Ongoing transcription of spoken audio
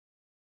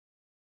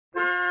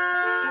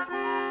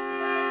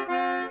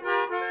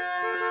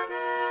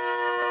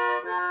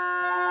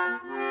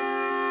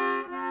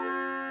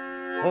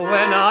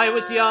When I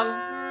was young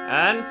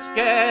and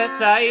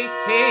scarce 18,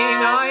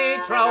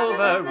 I drove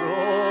a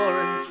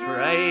roaring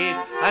trade,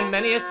 and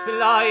many a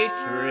sly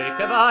trick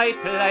have I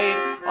played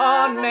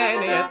on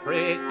many a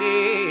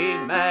pretty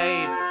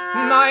maid.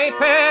 My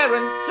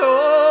parents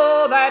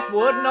saw that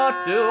would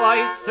not do,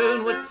 I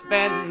soon would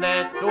spend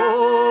their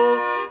store,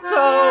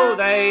 so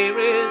they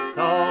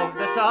resolved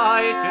that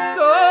I should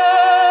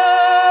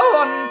go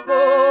on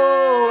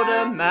board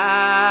a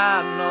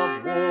man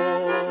of war.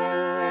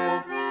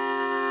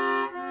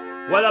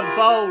 Well, a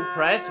bold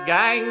press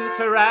gang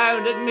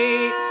surrounded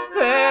me,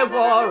 their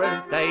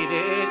warrant they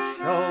did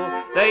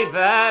show. They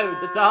vowed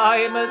that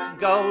I must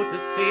go to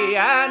sea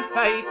and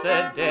face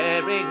a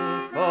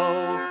daring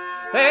foe.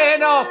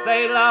 Then off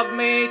they lugged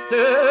me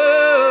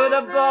to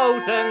the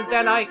boat, and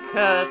then I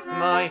cursed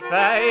my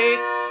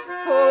fate,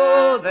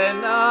 for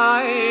then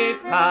I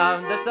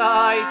found that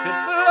I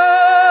should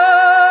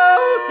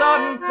float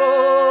on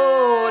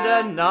board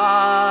a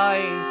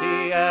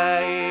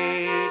 98.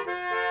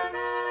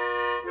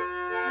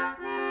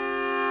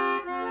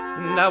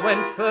 Now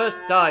when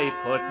first I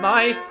put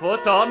my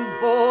foot on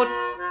board,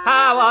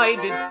 how I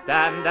did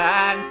stand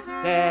and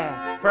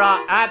stare, for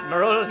our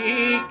Admiral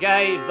he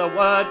gave the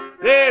word,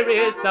 there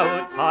is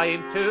no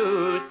time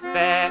to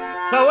spare.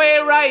 So we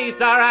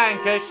raised our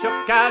anchor,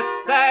 shook out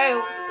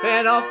sail,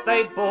 then off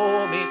they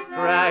bore me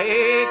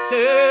straight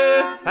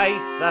to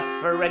face the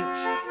French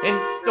in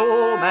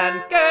storm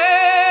and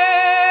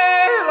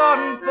gale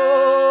on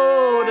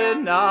board a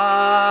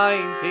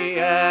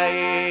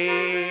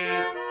 98.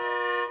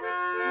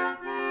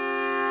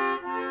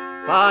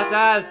 But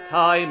as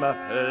time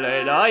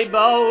fled, I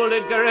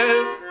bolder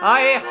grew,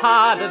 I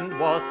hardened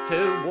was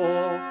to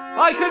war.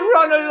 I could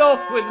run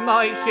aloft with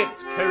my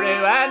ship's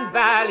crew, and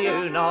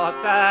value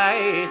not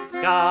a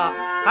scar.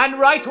 And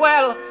right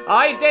well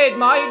I did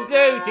my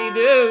duty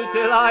do,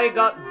 till I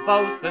got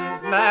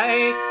boatswain's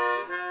mate,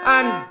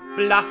 and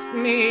blast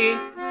me,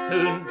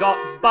 soon got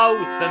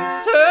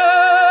boatswain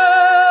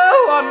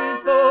too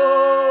on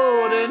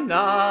board a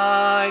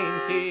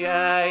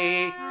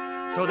 98.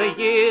 So the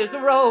years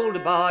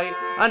rolled by,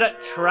 and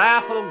at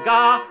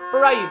Trafalgar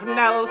brave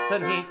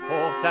Nelson he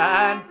fought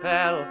and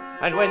fell,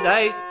 and when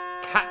they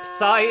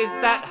capsized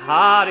that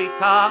hardy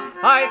tar,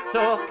 I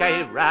took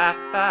a rap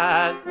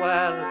as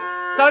well.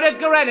 So to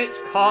Greenwich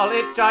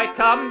College I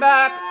come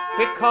back,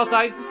 because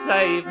I'd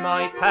saved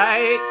my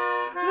pate.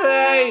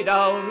 They'd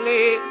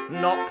only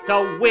knocked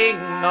a wing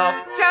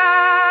off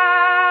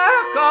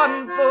Jack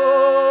on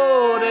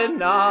board a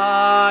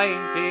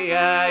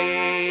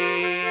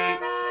 98.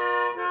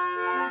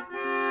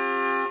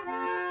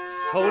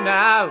 So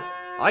now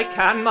I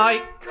can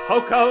my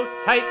cocoa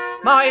take,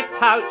 my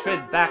pouch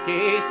with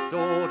baccy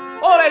stored,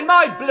 all in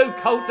my blue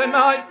coat and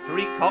my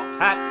three-cocked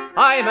hat,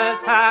 I'm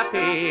as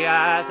happy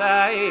as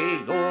a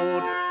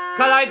lord.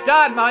 'Cause I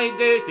done my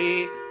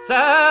duty,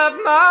 served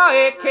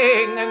my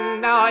king,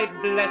 and now I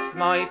bless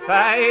my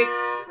fate.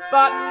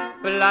 But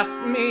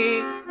blast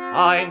me,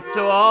 I'm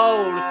too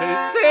old to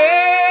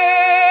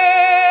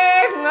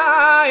sing,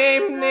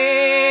 I'm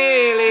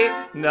nearly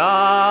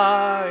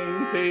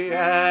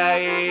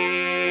 98.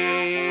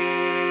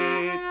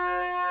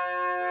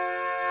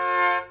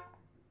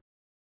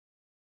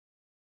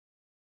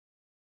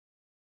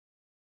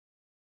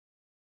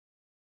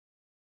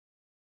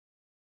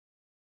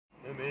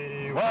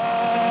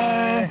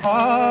 Why,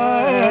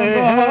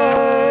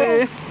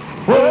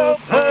 we'll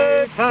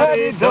take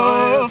Paddy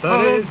Doyle for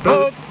his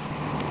boots.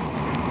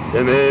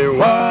 Timmy,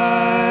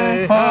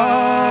 why,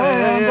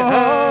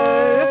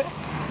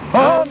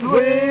 and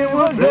we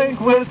will drink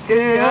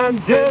whiskey and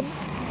gin.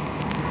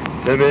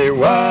 Timmy,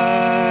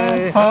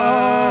 why,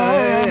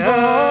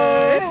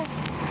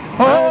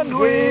 and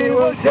we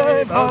will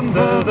shave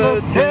under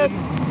the chin.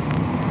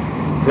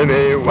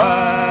 Timmy,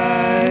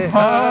 why,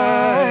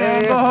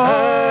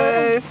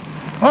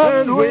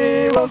 and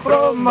we will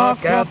throw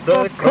muck at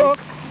the cook.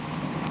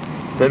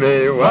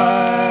 Timmy,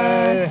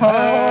 why,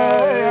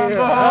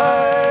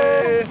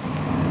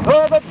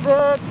 oh, the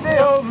dirty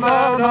old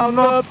man on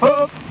the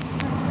poop.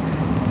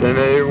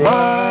 Timmy,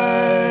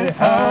 why,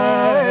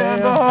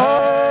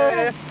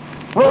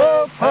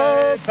 we'll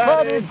pay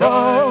Paddy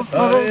Doyle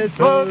for his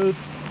boots.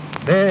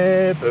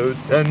 Their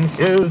boots and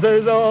shoes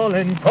is all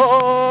in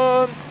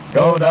pawn.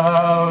 Go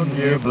down,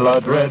 you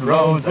blood-red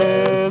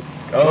roses.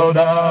 Go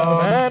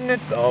down, and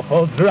it's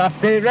awful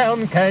drafty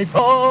round Cape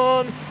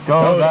Horn.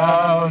 Go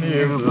down,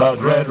 you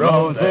blood-red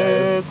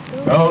roses.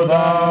 Go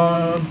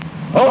down,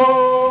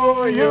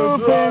 oh, you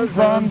bloods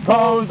and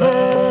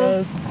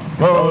poses.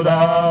 Go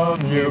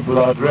down, you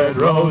blood-red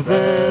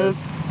roses.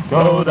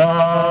 Go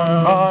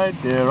down, my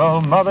dear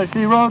old mother,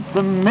 she wrote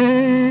to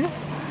me.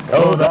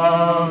 Go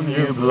down,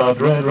 you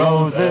blood-red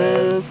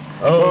roses.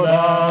 Go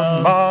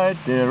down, my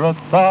dearest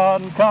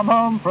son, come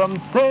home from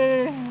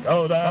sea.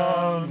 Go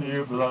down,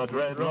 you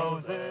blood-red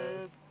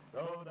roses.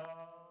 Go down.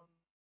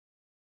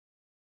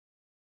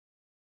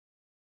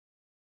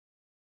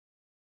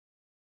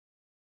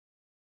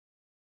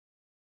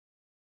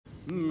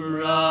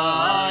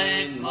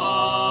 Bright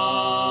morning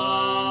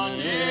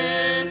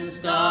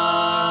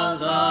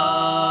stars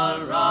are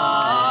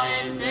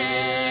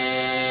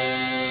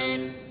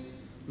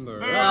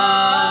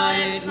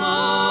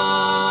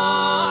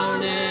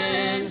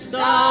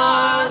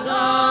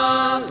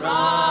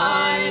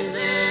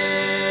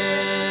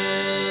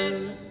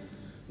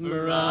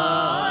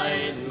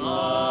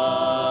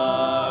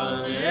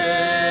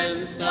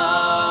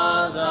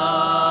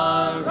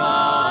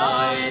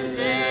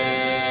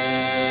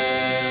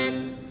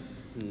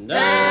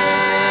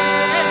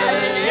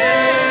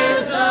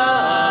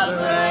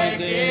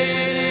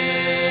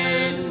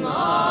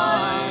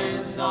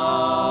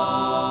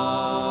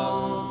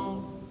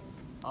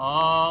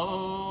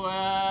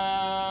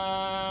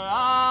where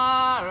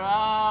are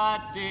our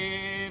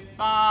dear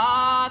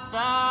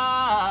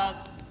fathers?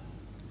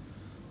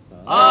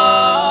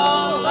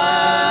 Oh,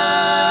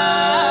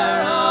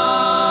 where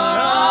are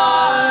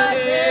our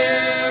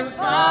dear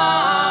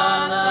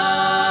fathers?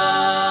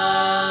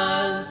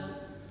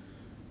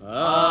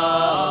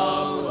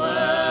 Oh,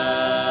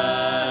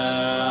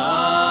 where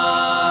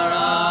are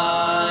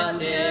our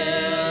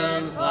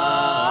dear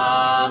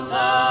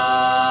fathers?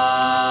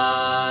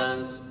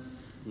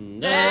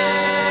 There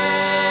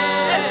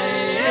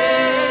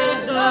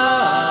is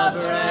a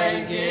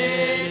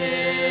breaking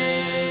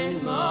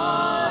in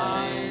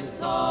my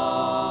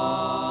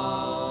soul.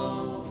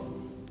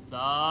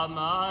 Some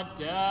are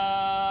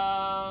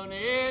down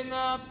in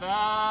the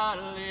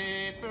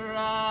valley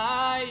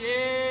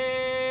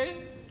praying.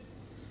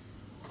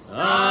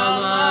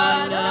 Some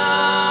are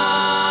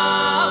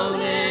down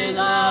in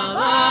the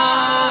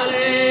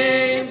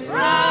valley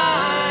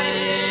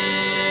praying.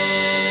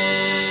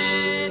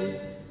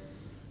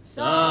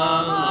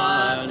 Some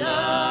are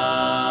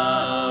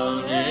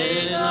down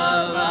in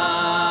the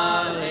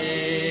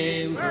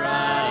valley praying.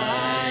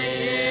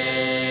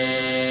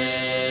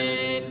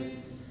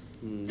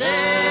 There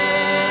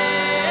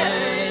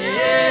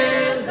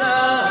is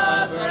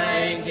a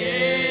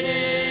breaking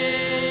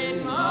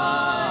in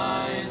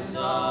my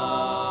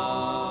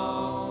soul.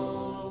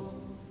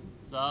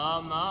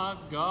 Some are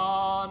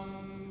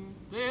gone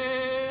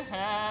to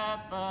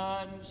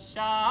heaven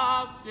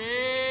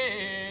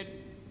shouting.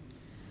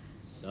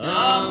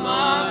 Some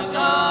are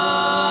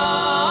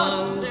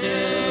gone to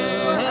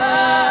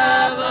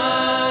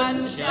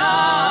heaven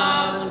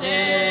shouting.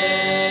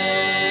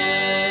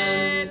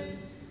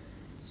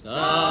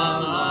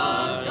 Some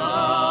are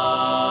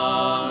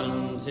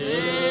gone to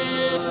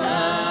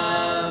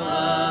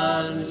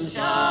heaven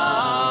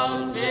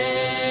shouting.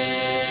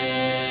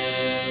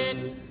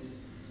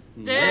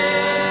 There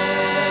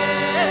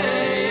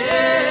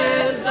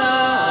is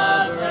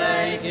a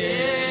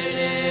breaking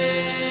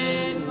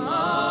in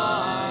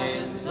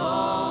my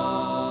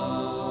soul.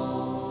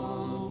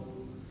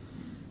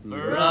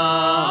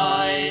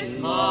 Bright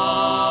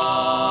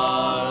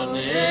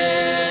morning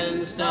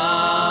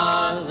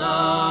stars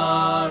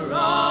are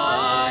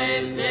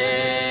rising.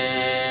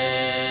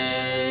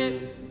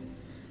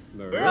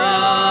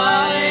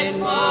 Bright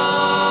morning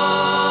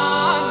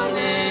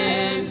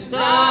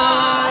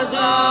stars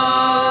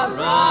are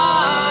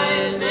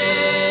rising.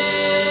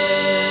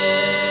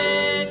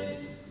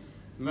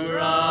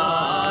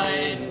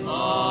 Bright morning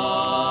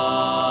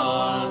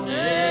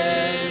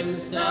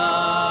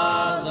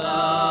stars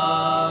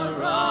are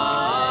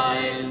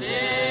rising.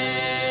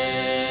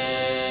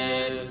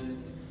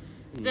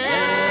 There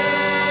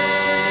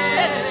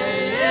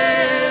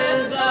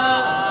is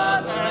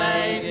a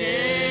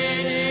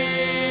breaking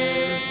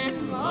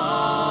in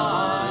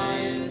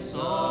my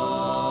soul.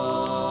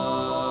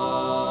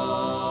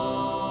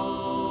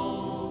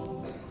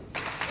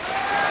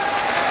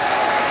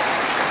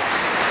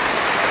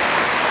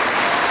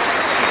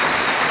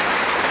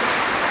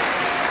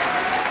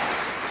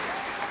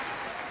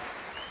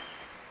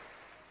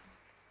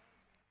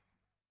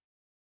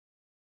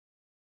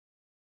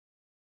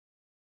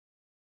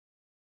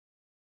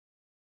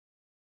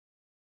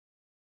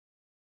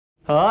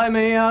 I'm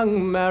a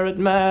young married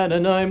man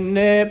and I'm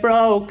near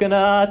broken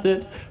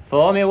hearted.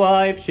 For my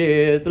wife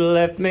she's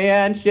left me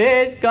and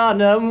she's gone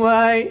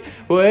away.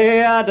 We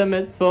had a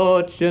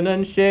misfortune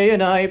and she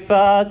and I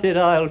parted.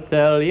 I'll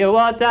tell you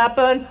what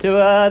happened to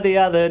her the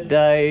other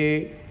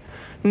day.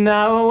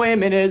 Now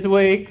women is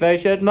weak, they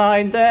should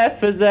mind their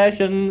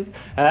possessions,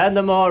 and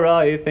the more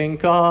I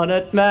think on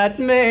it, mad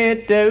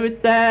me do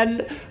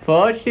send.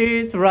 For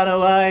she's run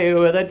away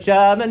with a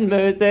German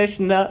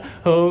musician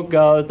who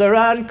goes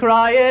around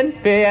crying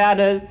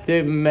pianos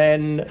to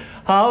men.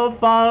 Oh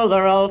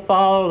father, oh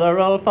father,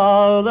 oh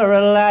father,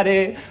 a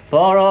laddie,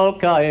 for all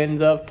kinds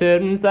of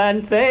tunes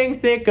and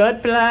things he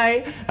could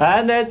play.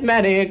 And there's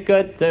many a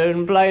good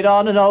tune played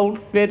on an old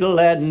fiddle,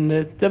 and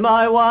this to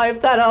my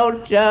wife that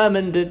old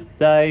German did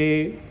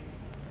say.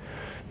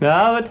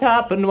 Now it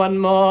happened one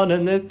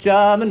morning, this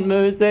German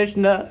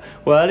musician,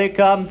 well he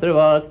come through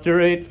our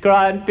streets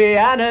crying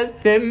pianos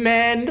to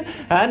mend,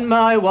 and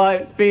my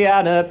wife's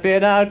piano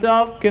been out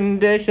of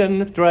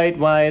condition,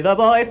 straightway the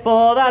boy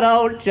for that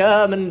old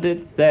German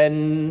did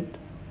send.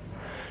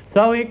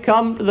 So he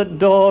come to the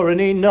door and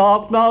he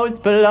knocked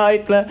most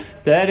politely,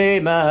 said he,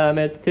 ma'am,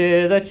 it's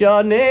here that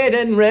you're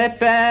needing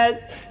repairs.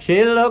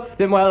 She looked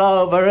him well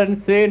over and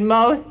seemed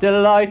most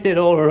delighted.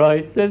 All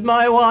right, says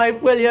my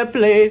wife, will you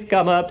please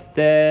come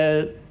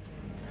upstairs?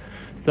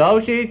 So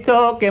she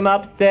took him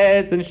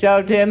upstairs and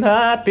showed him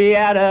her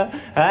piano,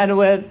 and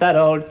with that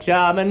old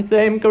German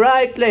seemed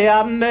greatly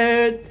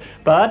amused.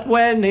 But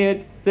when he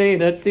had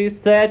seen it, he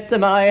said to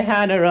my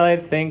Hannah, I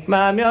think,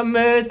 ma'am, your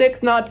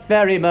music's not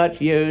very much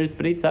used.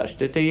 But he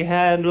touched it, he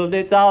handled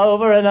it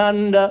over and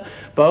under,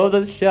 both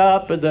as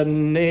sharp as a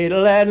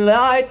needle and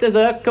light as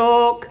a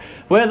cork,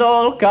 with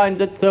all kinds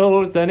of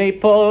tools, and he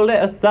pulled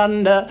it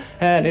asunder,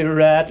 and he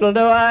rattled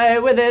away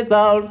with his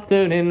old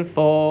tuning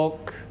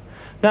fork.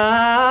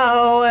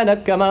 Now, when I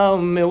come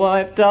home, my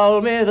wife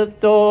told me the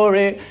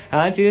story,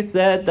 and she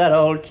said that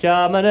old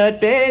Sherman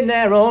had been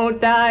there all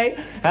day,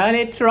 and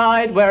he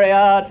tried very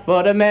hard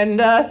for to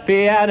mend her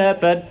piano,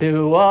 but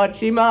do what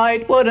she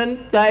might,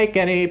 wouldn't take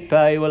any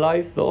pay. Well,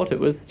 I thought it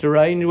was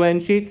strange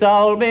when she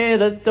told me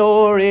the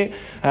story,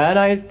 and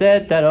I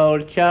said that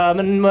old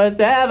Sherman was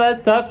ever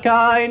so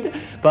kind,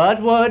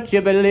 but would you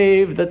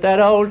believe that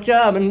that old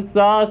German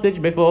sausage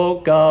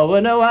before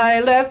going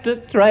away left a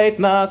straight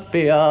mark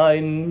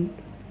behind?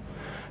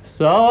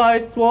 So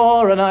I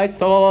swore and I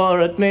tore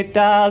at me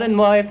darling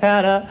wife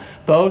Hannah,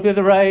 both with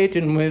rage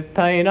and with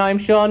pain, I'm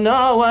sure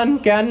no one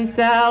can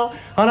tell.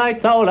 And I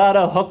told her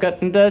to hook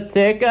it and to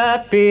take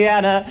a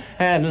piano,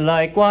 and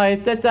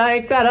likewise to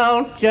take that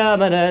old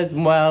German as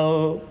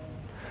well.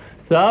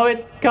 So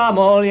it's come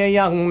all you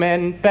young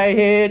men, pay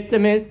heed to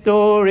me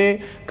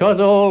story, 'cause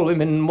all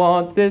women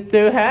wants is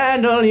to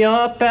handle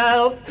your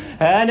pals.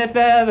 And if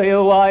ever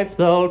your wife's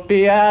old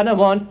piano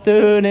wants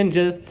tuning,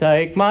 just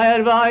take my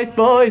advice,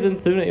 boys, and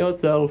tune it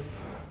yourself.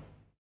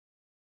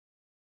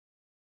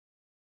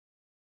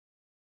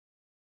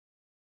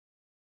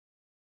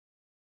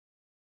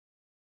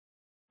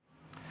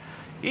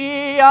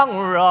 Young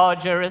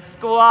Roger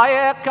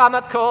Esquire come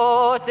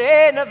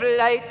a-courting of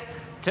late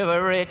to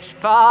a rich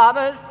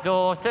farmer's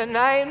daughter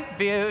named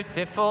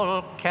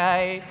Beautiful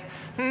Kate.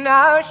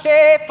 Now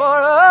she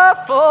for a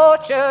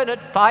fortune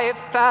at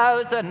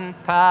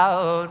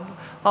 £5,000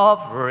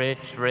 of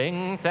rich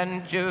rings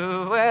and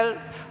jewels,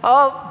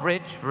 of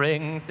rich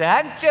rings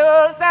and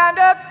jewels, and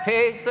a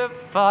piece of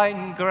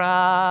fine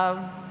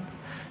ground.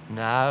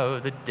 Now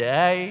the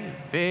day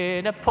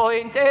been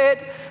appointed,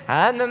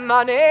 and the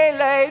money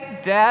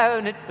laid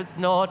down, it was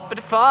naught but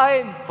a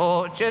fine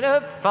fortune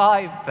of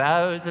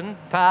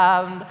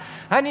 £5,000.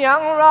 And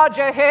young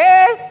Roger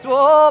here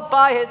swore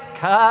by his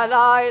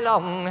curly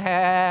long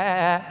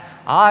hair,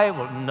 I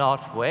will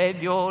not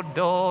wed your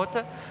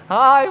daughter,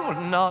 I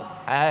will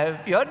not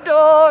have your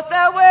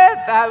daughter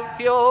without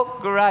your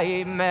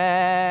grey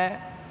mare.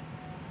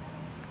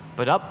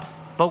 But up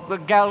spoke the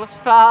girl's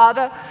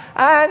father,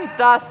 and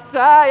thus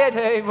said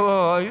he,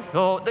 I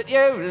thought that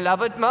you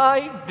loved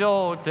my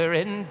daughter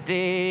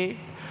indeed.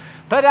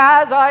 But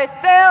as I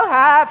still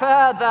have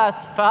her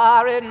thus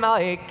far in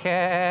my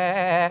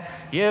care,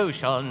 you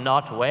shall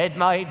not wed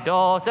my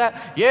daughter,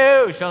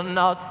 you shall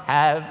not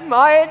have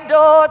my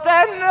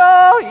daughter,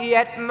 nor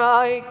yet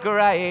my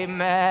grey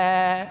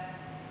mare.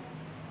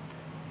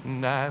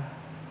 Now,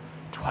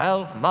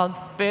 12 months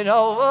been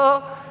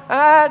over,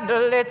 and a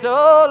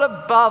little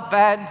above,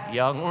 and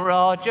young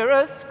Roger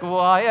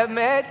Esquire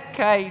met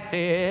Katie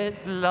his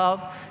love.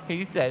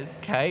 He says,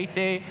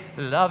 Katie,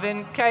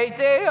 loving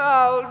Katie,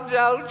 oh,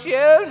 don't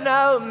you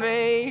know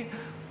me?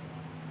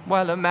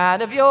 Well, a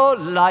man of your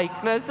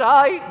likeness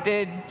I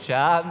did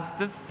chance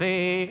to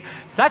see,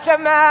 such a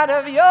man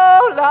of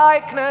your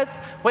likeness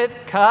with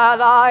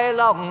curly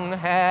long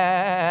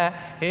hair.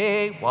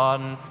 He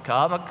once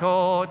come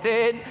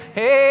a-courting,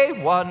 he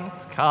once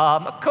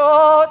come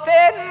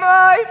a-courting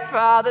my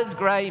father's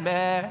grey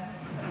mare.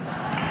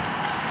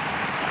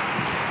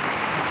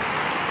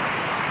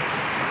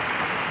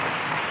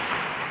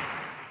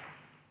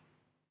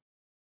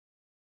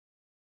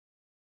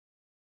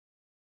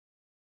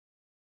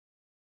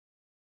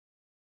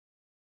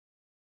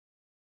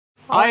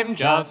 I'm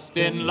just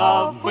in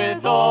love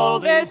with all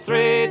these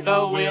three,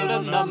 the weald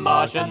and the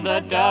marsh and the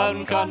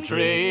down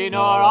country,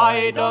 nor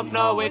I don't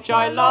know which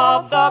I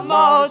love the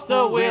most,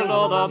 the weald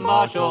or the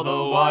marsh or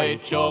the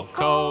white chalk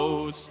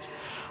coast.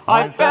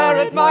 I've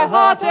buried my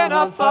heart in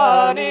a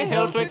ferny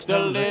hill twixt a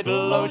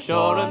little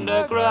o'shore and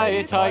a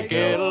great high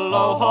gill.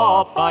 Oh,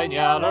 hop, pine,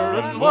 yaller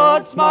and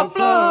wood smoke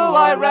blue,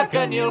 I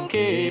reckon you'll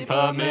keep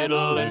her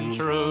middling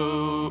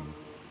true.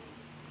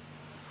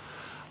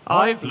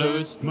 I've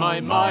loosed my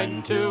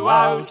mind to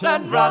out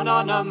and run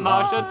on a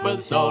marsh that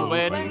was old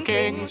when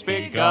kings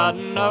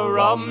begun. O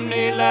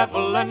Romney,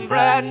 Level and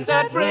Brent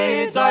at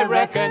Reeds, I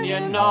reckon you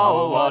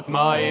know what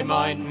my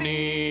mind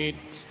needs.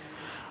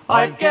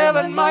 I've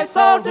given my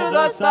soul to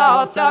the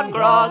south, down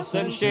grass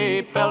and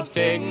sheep bells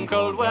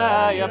tinkled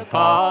where you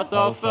pass.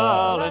 O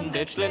furl and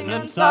ditchling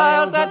and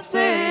sails at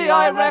sea,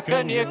 I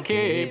reckon you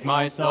keep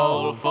my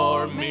soul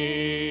for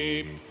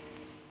me.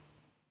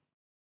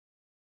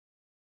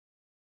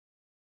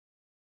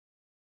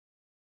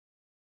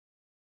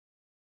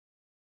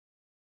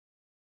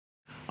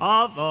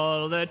 Of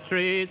all the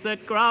trees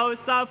that grow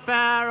so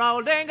fair,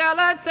 old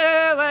England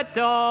to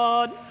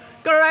adorn,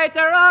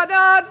 greater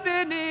honour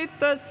beneath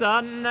the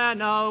sun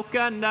than oak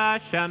and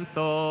ash and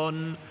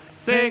thorn.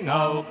 Sing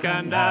oak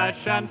and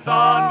ash and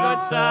thorn,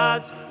 good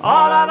sirs,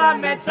 all on a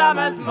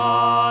midsummer's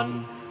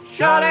morn.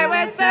 Surely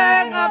we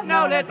sing of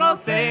no little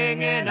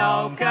thing in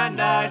oak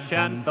and ash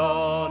and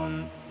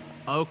thorn.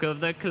 Oak of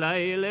the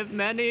clay lived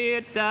many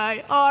a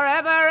day, or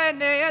ever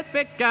Aeneas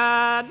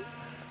began.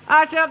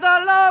 Ash of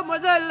the loam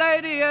was a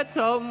lady at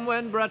home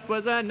when Brett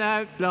was an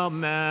outlaw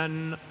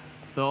man.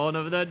 Thorn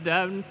of the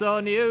down, so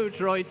new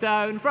Troy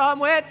town, from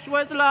which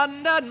was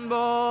London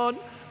born.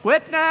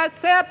 witnessed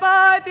here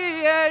by the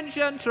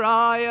ancient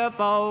try of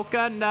oak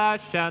and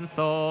ash and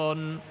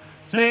thorn.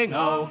 Sing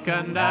oak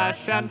and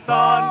ash and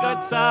thorn,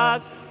 good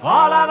sirs,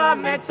 all of a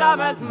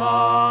midsummer's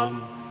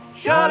morn.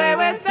 Surely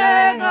we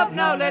sing of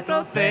no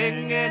little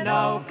thing in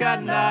oak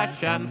and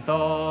ash and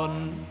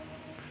thorn.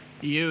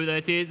 You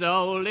that is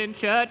old in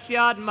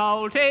churchyard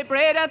mould, he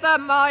breedeth a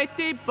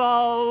mighty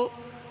bowl.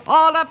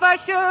 All of her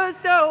shoes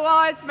do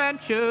wise men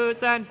choose,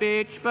 and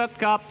beach for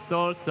cups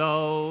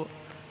also.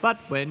 But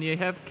when ye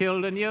have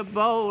killed and your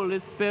bowl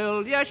is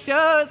filled, your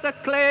shoes are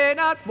clean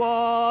and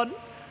worn.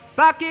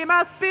 Back ye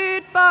must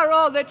beat for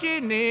all that ye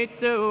need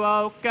to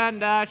oak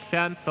and ash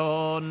and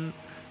thorn.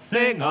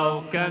 Sing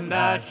oak and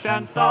ash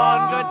and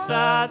thorn, good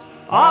sirs,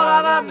 all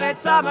of a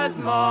midsummer's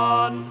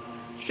morn.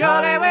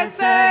 Surely we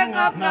sing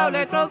of no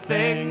little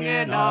thing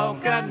in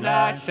oak and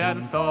ash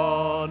and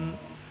thorn.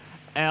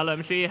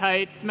 Ellen, she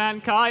hates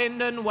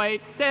mankind and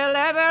waits till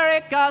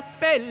every gust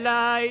be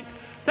laid,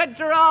 to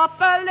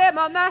drop a limb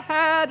on the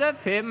head of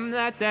him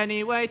that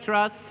anyway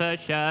trusts her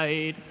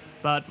shade.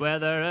 But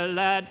whether a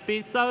lad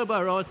be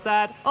sober or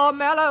sad, or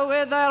mellow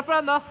with ale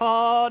from the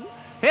horn,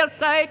 he'll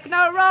take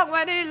no wrong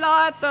when he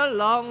lieth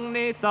along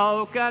neath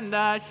oak and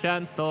ash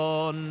and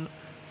thorn.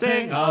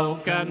 Sing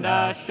oak and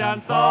ash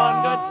and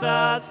thorn, good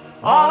sirs,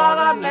 all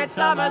of a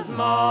midsummer's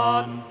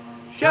morn.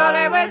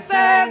 Surely we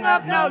sing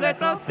of no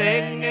little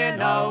thing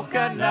in oak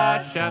and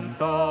ash and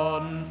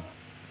thorn.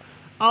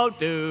 Oh,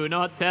 do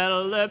not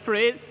tell the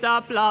priest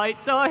our plight,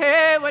 or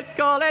he would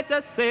call it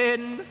a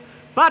sin.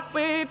 But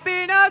we've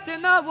been out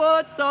in the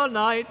woods all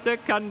night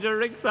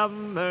a-conjuring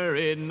summer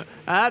in,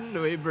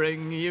 and we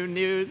bring you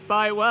news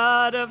by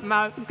word of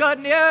mouth, good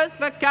news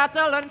for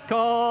cattle and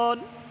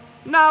corn.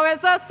 Now is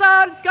the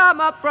sun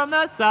come up from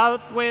the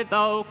south with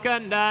oak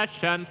and ash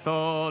and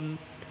thorn.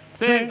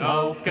 Sing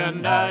oak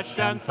and ash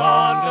and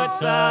thorn, good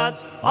sirs,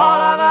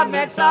 all of a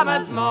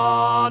midsummer's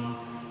morn.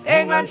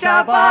 England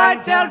shall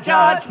bide till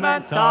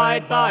judgment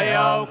tide by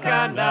oak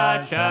and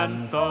ash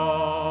and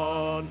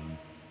thorn.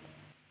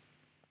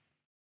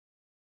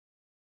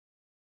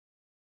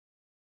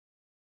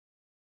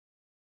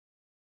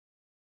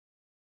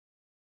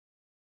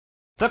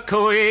 The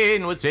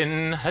Queen was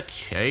in her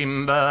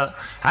chamber,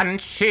 and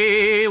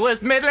she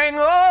was middling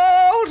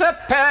old. Her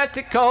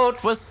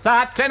petticoat was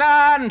satin,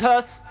 and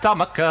her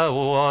stomacher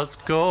was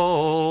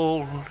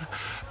gold.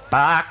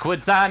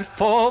 Backwards and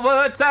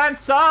forwards and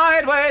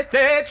sideways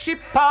did she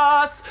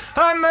pass,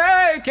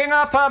 making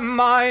up her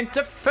mind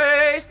to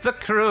face the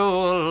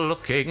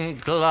cruel-looking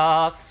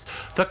glass,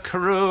 the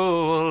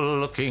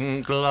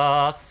cruel-looking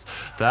glass,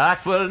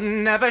 that will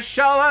never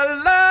show a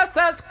lass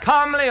as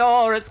comely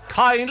or as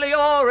kindly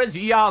or as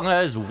young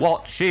as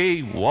what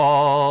she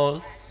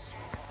was.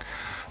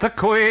 The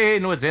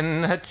Queen was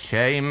in her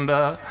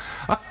chamber,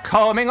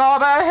 a-combing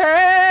of her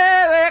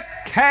hair. There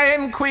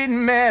came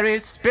Queen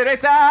Mary's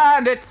spirit,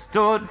 and it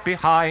stood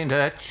behind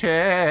her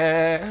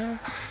chair,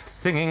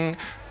 singing,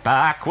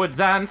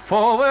 backwards and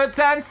forwards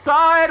and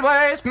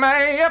sideways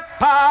may you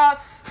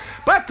pass,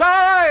 but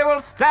I will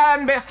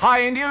stand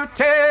behind you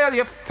till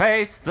you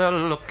face the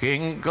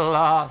looking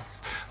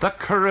glass, the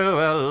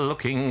cruel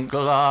looking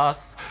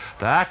glass,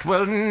 that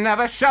will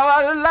never show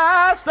a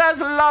lass as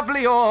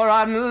lovely or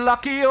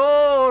unlucky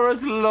or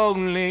as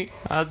lonely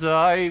as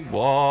I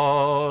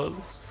was.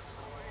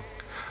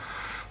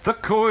 The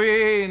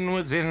Queen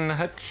was in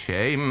her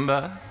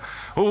chamber,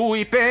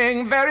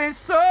 weeping very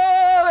sore.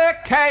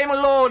 There came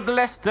Lord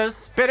Leicester's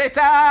spirit,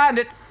 and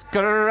it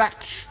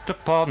scratched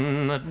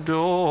upon the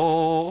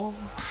door,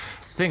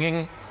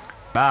 singing,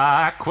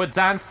 backwards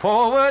and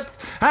forwards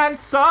and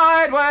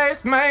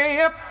sideways may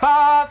you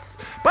pass,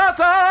 but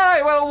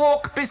I will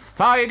walk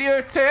beside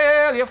you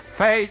till you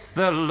face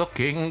the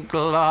looking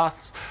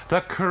glass,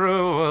 the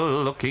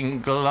cruel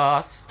looking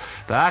glass,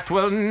 that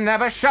will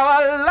never show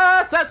a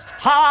lass as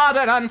hard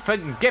and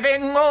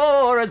unforgiving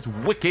or as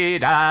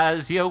wicked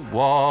as you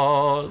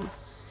was.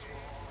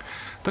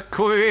 The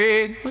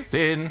Queen was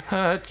in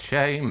her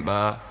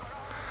chamber,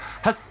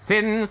 her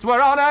sins were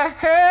on her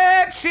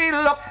head. She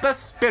looked the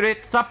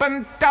spirits up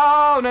and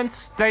down, and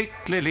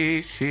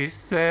statelily she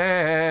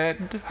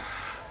said,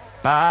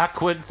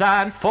 backwards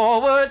and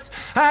forwards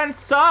and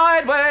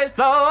sideways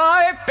though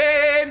I've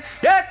been,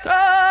 yet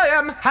I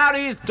am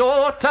Harry's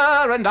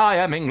daughter, and I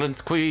am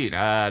England's queen.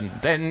 And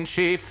then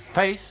she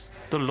faced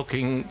the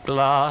looking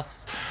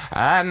glass,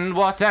 and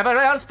whatever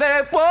else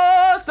there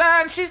was,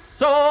 and she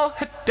saw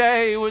her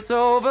day was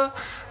over,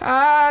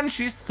 and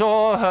she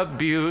saw her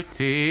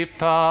beauty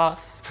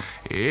pass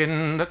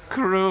in the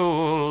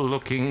cruel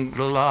looking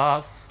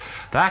glass,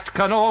 that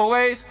can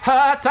always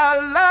hurt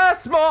a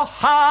lass more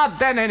hard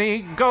than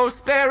any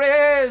ghost there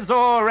is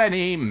or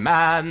any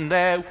man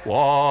there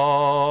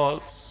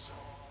was.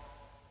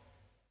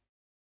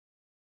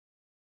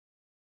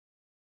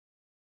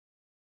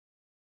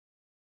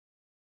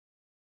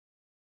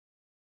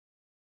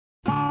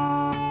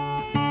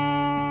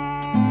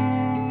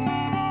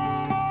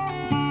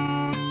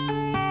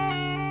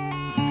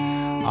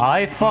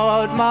 I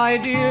followed my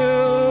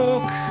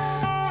Duke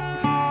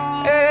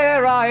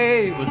ere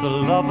I was a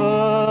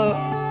lover,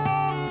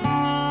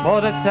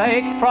 for to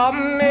take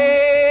from England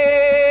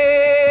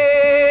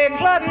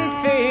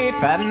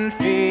fief and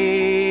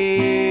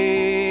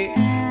fee.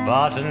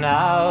 But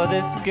now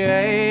this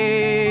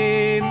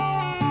game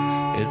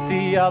is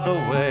the other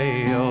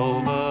way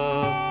over.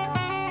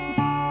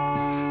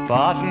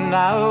 But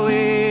now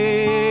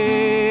England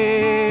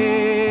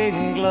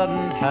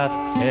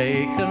hath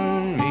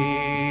taken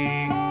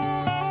me.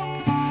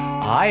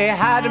 I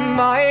had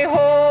my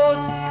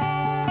horse,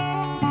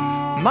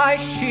 my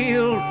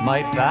shield,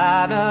 my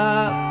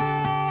banner,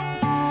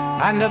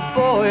 and a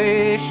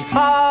boyish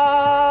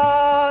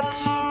heart,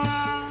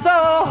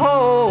 so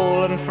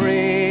whole and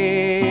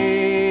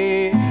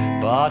free.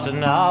 But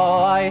now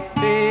I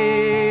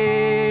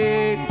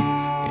sing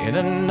in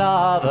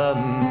another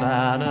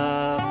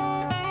manner.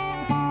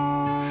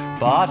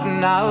 But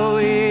now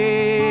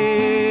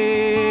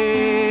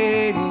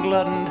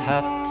England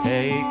hath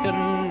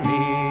taken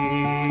me.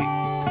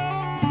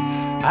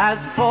 As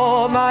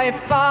for my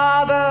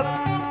father,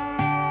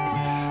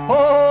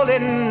 all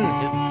in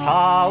his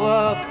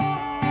tower,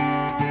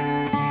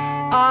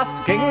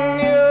 asking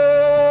news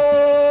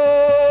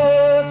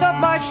of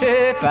my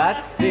ship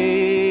at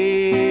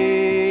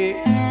sea,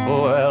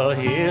 well,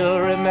 he'll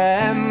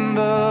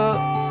remember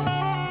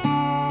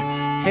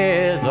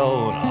his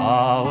own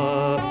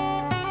hour.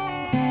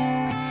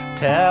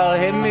 Tell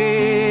him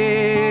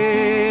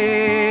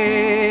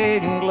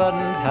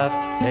England hath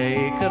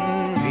taken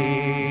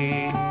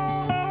me.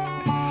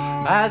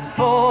 As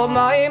for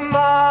my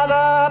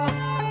mother,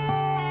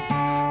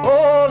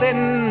 all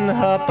in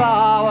her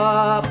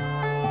bower,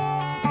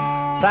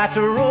 that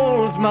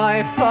rules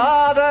my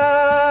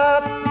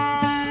father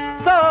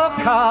so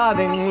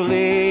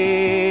cunningly,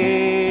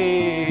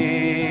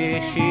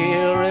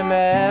 she'll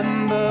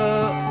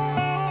remember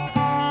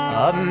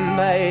a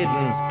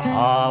maiden's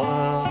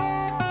power.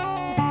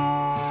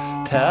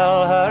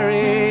 Tell her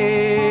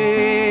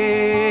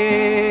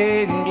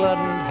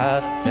England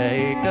hath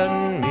taken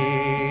me.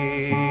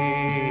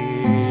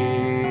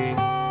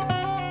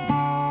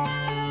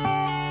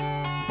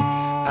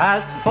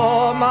 As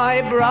for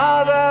my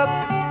brother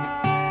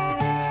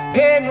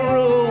in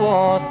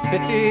Rouen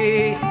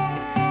city,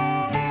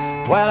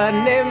 well, a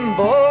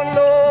nimble,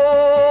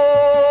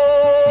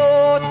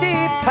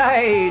 naughty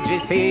page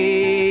is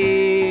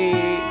he,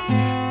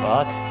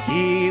 but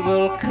he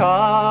will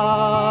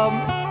come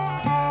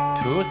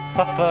to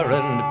suffer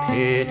and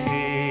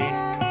pity.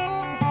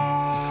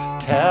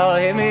 Tell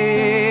him England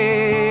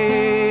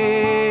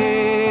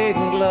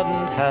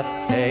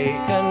hath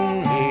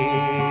taken me.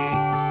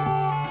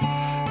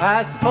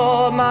 As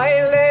for my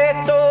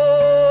little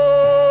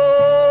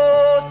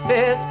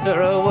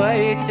sister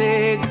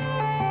awaiting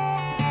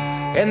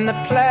in the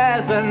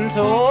pleasant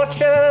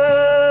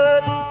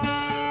orchards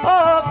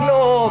of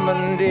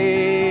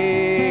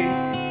Normandy,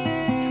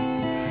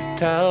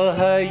 tell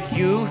her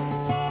youth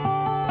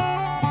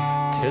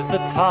 'tis the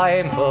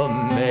time for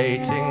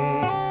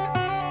mating.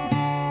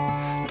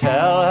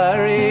 Tell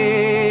her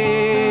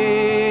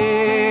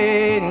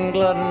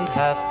England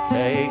hath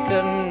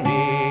taken me.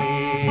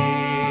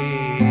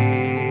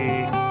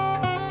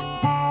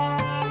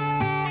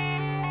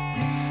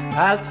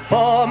 As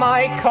for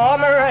my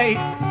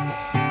comrades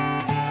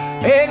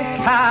in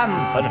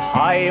camp and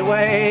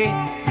highway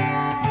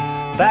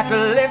that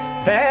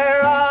lift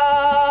their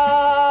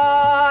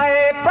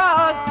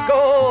eyebrows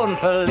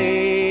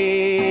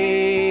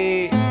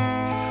scornfully,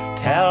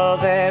 tell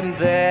them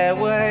their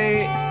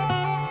way,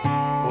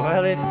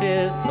 well, it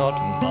is not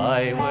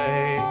my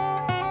way.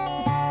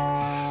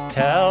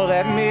 Tell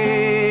them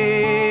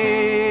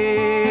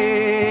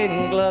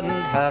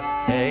England hath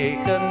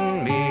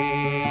taken me.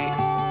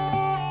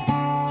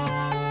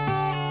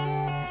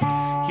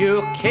 You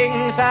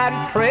kings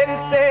and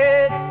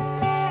princes,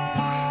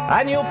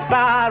 and you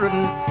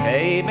barons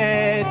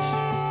famed,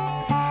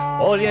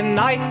 all your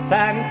knights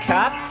and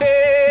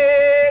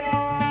captains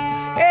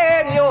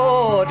in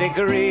your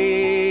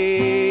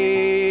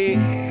degree,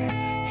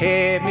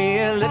 hear me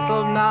a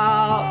little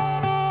now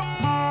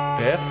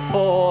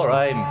before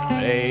I'm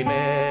blamed.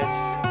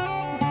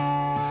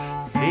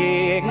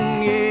 Seeing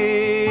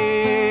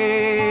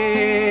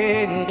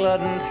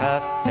England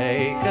hath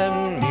taken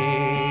me.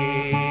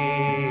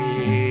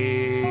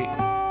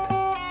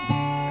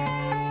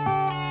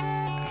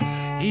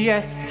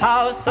 Yes,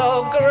 how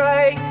so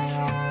great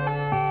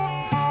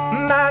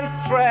man's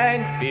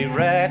strength be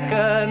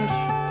reckoned,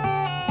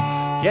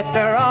 yet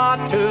there are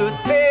two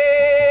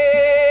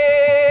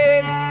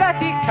things that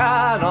he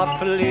cannot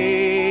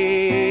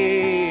flee.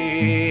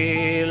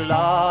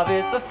 Love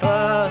is the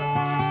first,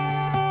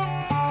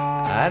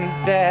 and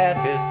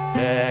death is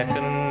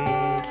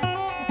second,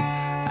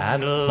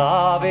 and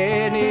love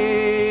in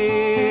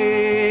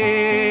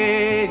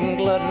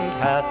England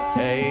hath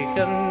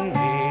taken me.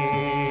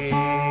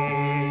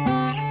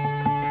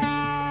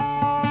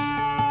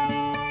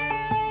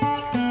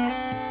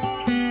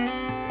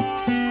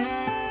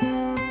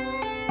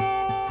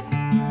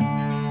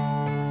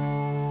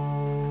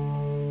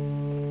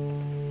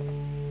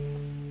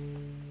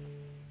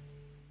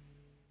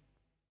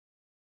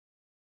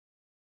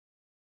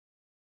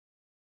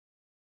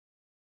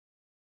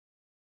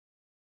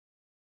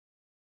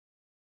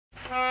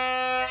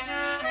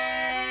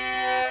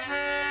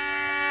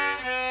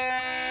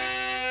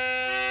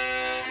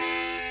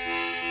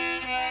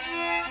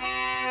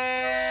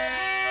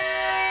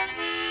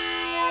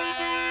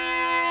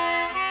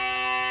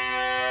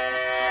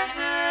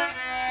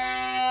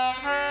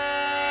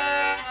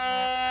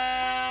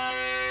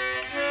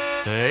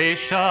 They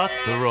shut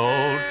the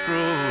road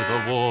through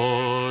the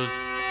woods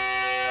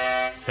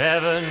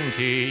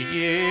 70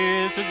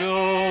 years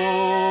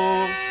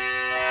ago.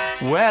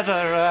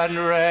 Weather and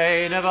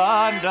rain have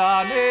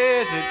undone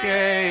it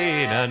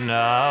again, and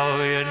now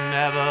you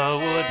never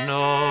would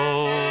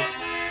know.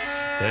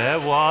 There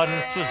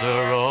once was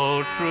a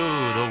road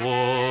through the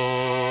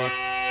woods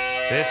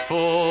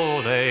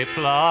before they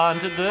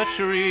planted the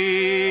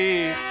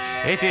trees.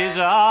 It is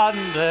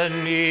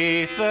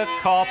underneath the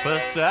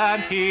coppice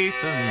and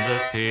heath and the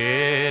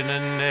thin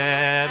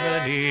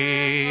anemones.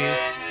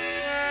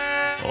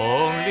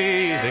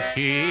 Only the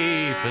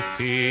keeper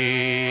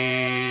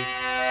sees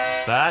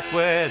that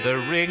where the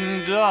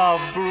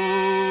ring-dove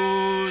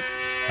broods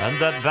and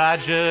the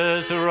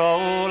badgers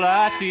roll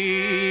at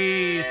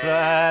ease,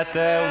 that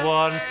there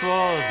once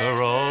was a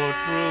road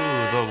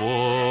through the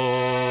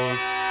woods.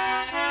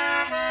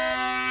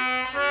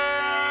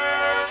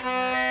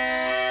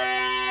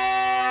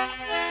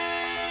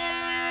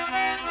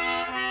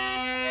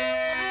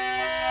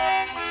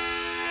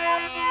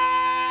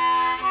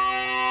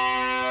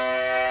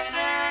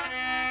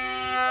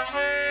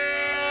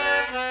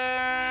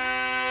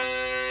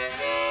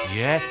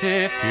 Yet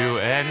if you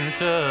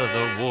enter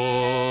the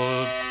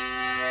woods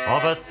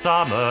of a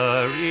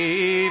summer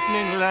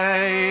evening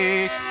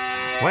late,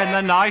 when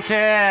the night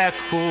air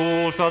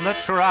cools on the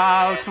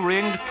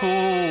trout-ringed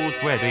pools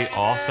where the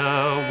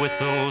otter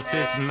whistles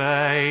his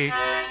mate,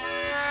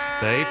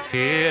 they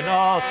fear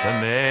not the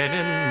men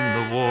in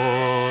the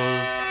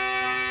woods,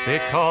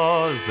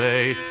 because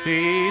they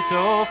see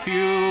so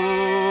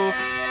few.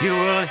 You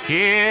will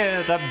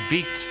hear the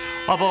beat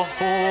of a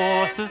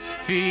horse's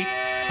feet,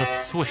 the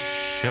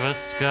swish of a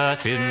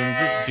skirt in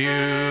the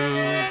dew,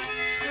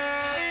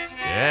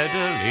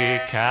 steadily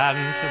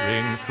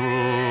cantering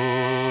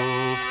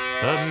through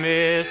the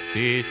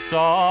misty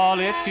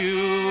solitudes,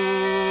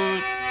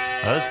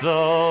 as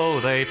though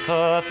they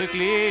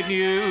perfectly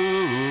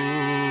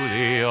knew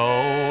the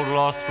old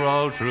lost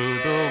road through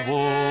the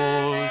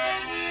woods.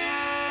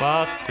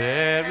 But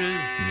there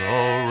is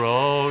no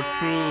road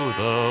through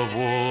the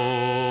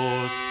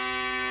woods.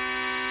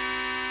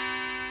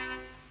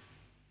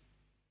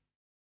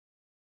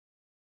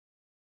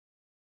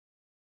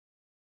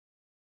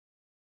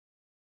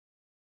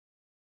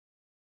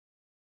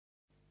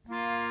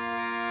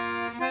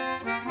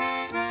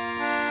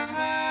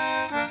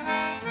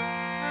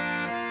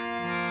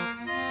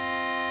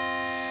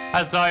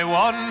 As I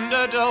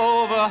wandered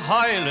over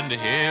Highland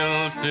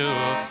Hill to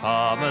a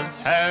farmer's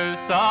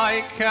house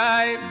I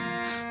came,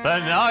 the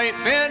night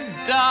being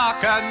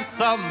dark and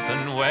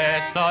something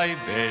wet, I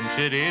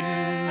ventured in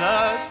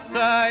the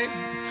same,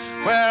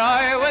 where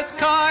I was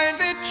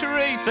kindly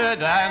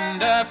treated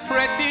and a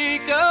pretty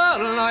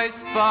girl I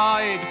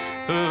spied,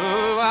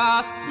 who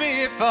asked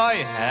me if I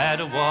had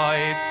a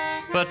wife,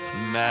 but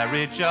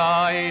marriage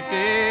I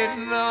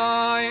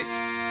denied.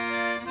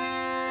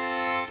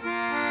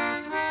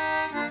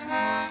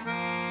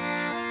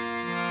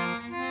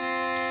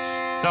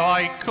 So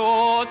I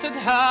courted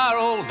her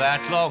all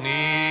that long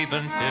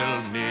even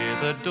till near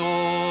the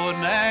door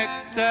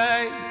next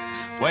day,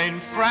 when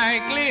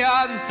frankly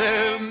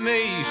unto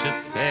me she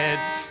said,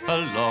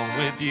 along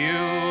with you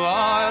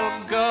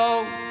I'll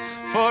go,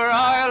 for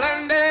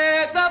Ireland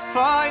is a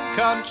fine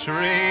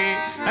country,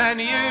 and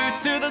you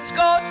to the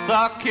Scots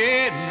are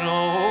kin.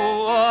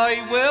 Oh, I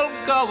will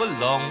go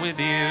along with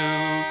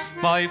you,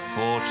 my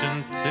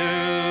fortune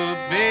to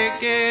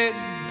begin.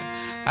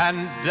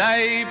 And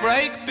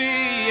daybreak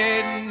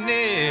being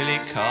nearly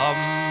come,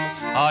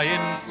 I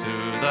into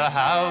the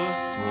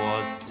house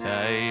was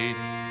ta'en,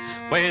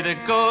 where the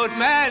good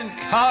man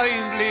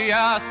kindly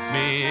asked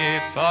me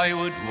if I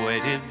would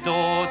wed his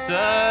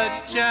daughter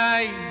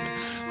Jane.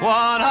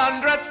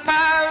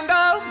 £100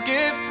 I'll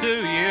give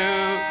to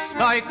you,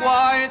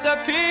 likewise a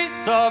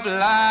piece of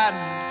land.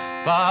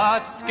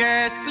 But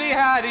scarcely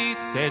had he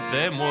said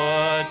them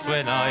words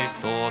when I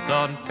thought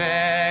on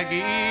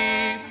Peggy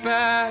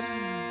Ben.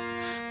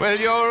 Well,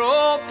 your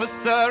offer,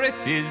 sir,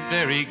 it is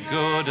very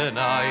good, and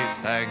I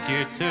thank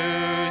you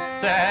too,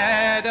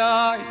 said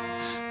I.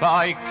 But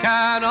I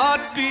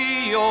cannot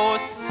be your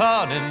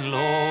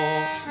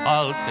son-in-law,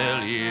 I'll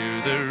tell you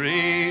the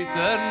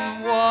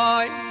reason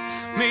why.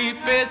 Me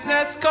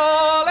business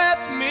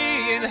calleth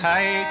me in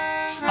haste,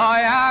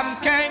 I am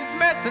King's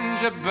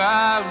messenger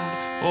bound.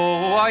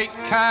 Oh, I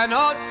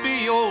cannot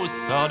be your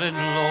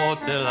son-in-law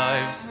till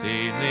I've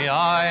seen the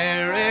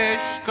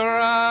Irish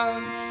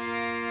ground.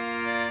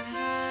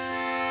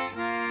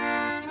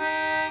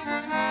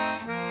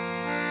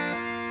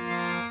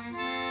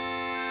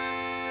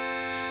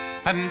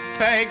 And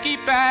Peggy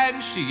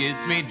Ben, she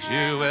is me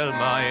jewel,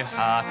 my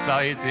heart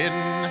lies in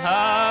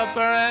her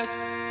breast.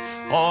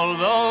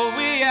 Although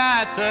we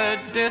at a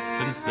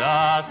distance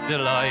are,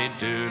 still I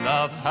do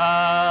love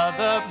her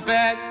the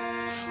best.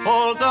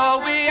 Although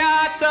we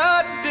at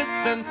a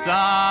distance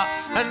are,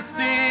 and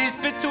seas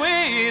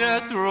between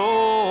us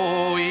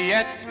row,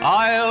 yet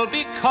I'll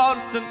be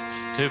constant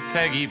to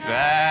Peggy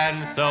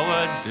Ben, so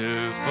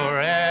adieu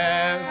forevermore.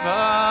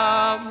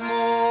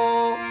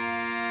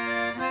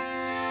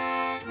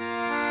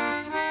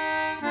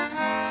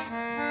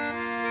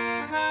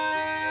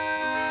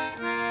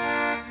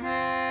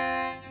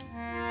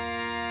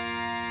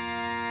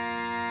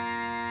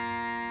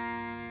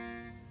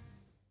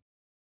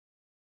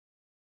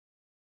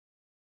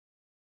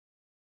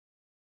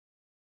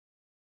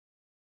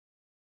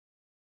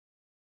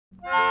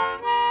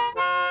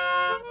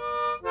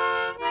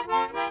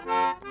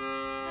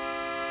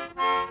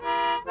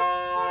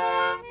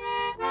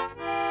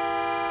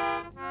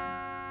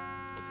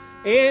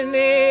 In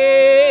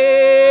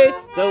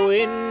east the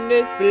wind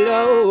is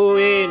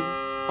blowing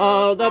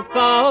all the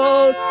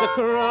boats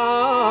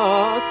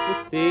across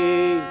the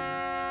sea,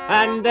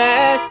 and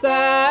their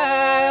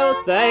sails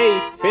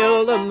they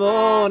fill the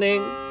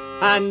morning,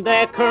 and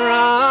their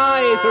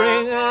cries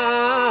ring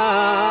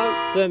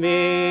out to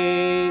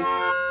me.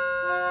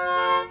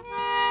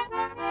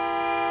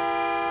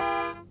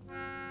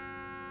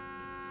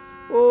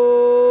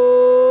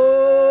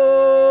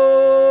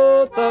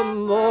 Oh, the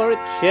more it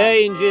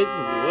changes,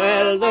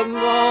 well, the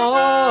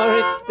more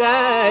it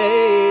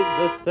stays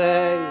the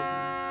same,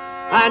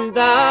 and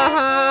the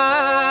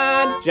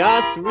hand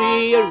just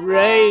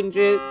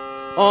rearranges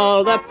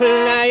all the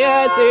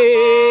players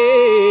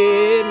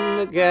in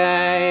the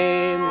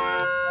game.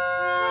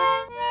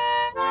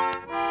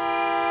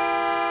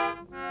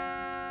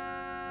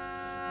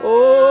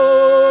 Oh,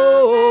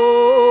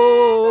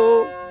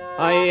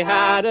 I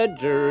had a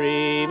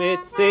dream,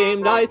 it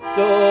seemed I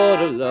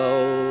stood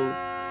alone,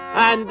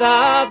 and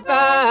the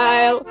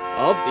veil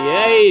of the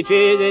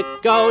ages, it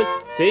goes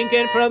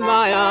sinking from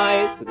my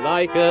eyes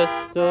like a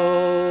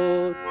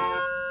stone.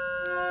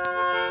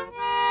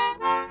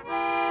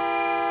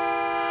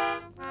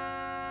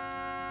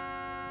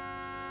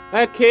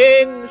 A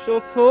king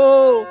shall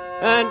fall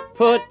and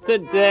put to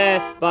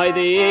death by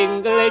the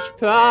English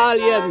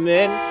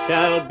Parliament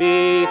shall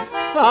be.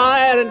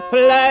 Fire and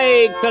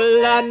plague to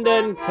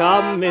London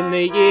come in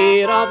the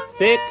year of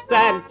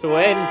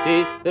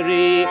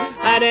 623.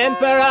 An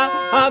emperor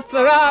of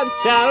France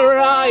shall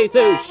rise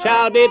who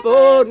shall be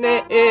born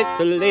in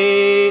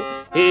Italy.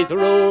 His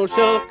rule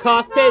shall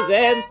cost his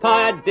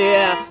empire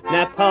dear,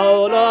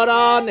 Napoleon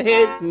on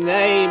his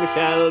name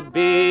shall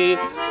be.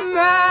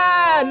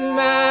 Man,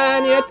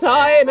 man, your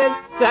time is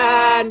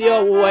sand,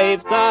 your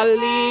waves are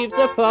leaves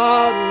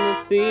upon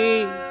the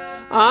sea.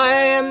 I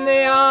am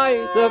the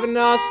eyes of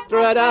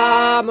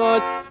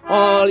Nostradamus,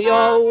 all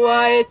your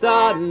ways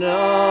are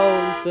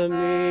known to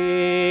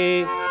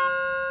me.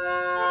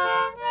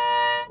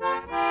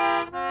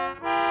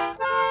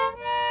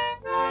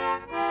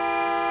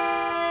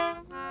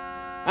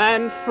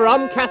 And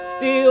from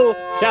Castile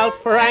shall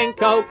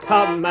Franco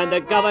come, and the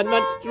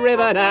government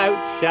driven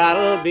out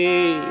shall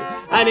be.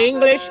 An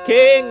English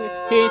king,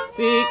 he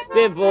seeks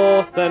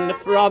divorce, and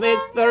from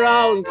his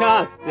throne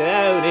cast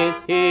down is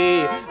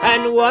he.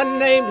 And one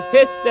named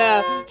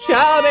Hister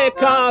shall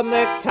become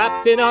the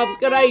captain of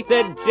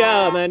Greater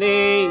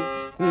Germany.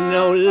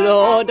 No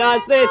law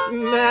does this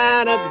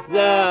man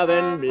observe,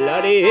 and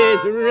bloody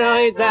his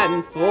rise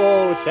and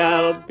fall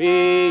shall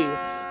be.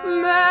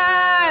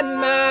 Man,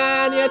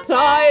 man, your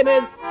time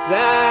is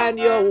sand,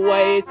 your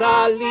ways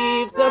are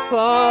leaves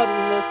upon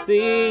the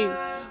sea.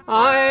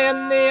 I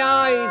am the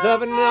eyes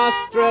of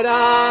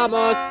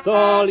Nostradamus,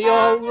 all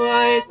your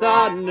ways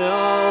are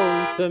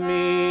known to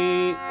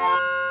me.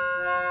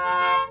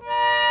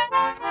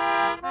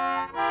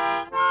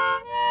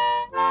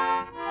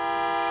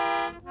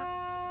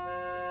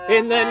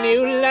 In the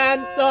new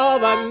lands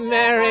of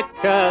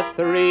America,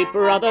 3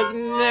 brothers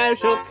now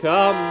shall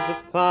come to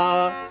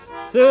power.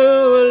 2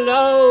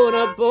 alone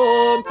are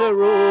born to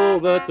rule,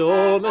 but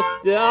all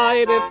must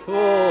die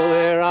before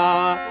their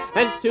hour.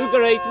 And 2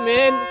 great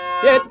men,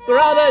 yet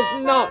brothers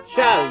not,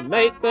 shall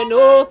make the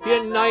North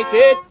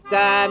united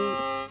stand.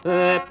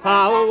 Their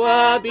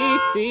power be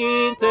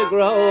seen to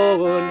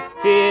grow, and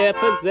fear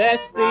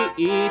possess the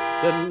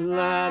eastern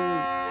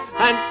lands.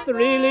 And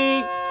 3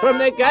 leagues from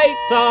the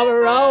gates of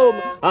Rome,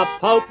 a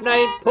pope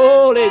named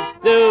Paul is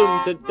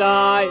doomed to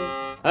die.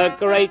 A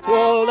great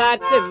wall that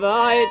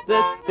divides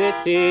the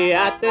city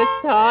at this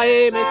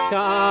time is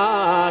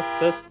cast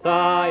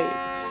aside.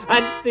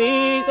 And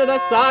these are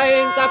the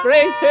signs I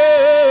bring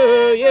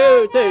to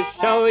you, to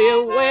show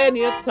you when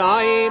your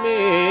time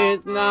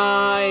is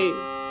nigh.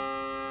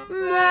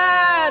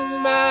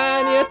 Man,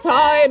 man, your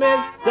time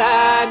is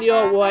sand,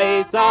 your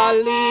ways are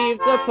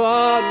leaves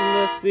upon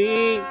the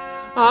sea.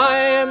 I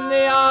am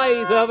the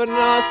eyes of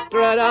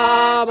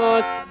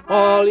Nostradamus,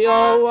 all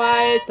your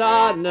ways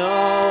are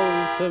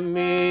known to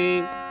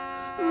me.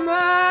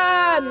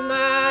 Man,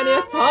 man,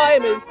 your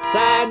time is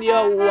sand,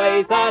 your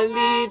ways are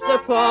leaves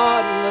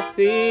upon the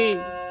sea.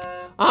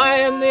 I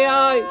am the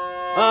eyes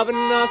of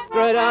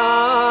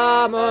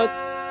Nostradamus,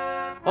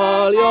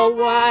 all your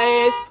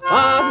ways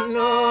are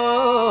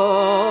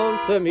known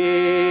to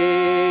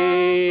me.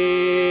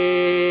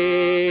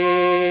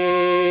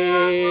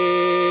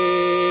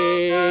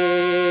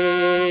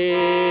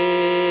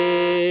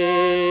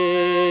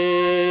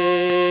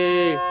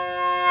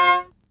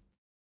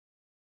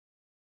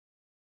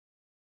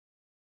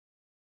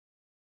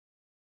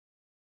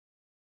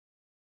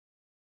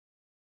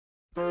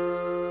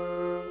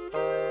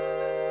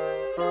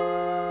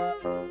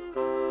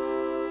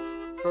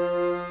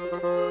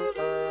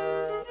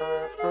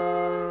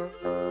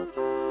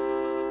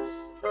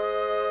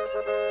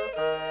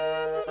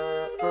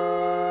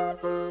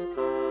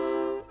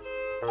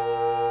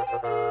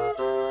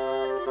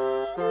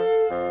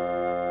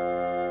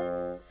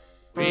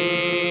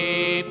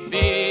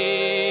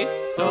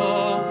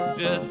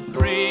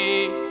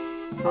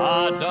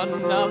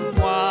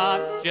 Pardonnez-moi,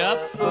 je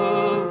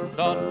vous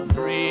en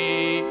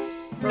prie.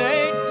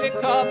 Lately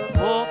come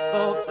forth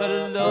of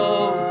the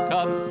low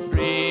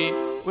country,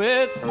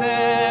 with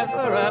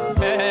never a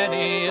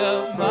penny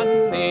of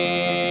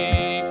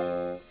money.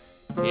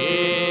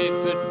 Here,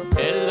 good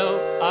fellow,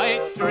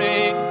 I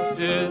drink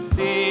to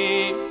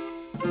thee.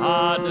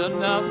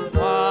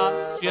 Pardonnez-moi,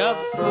 je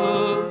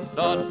vous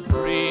en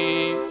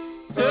prie.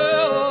 To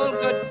all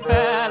good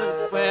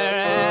fellows,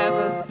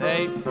 wherever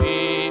they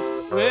be,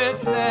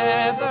 with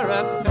never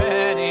a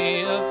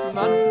penny of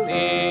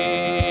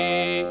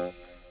money.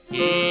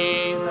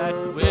 He that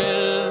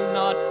will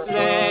not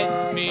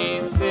pledge me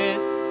this,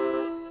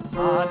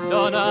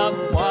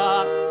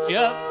 pardonnez-moi,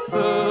 je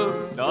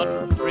vous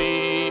en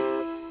prie.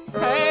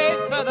 Pays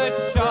for the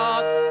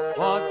shot,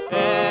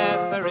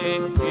 whatever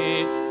it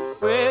is,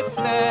 with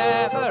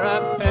never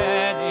a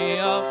penny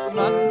of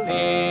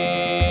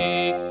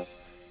money.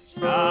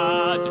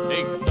 Charge it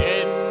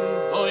again,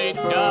 boy,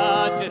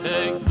 charge it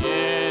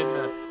again.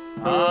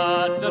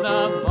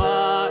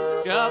 Pardonnez-moi,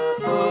 je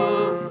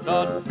vous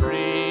en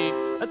prie.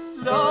 As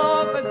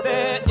long as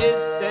there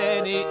is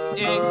any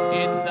ink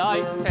in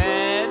thy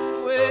pen,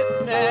 with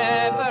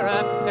never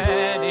a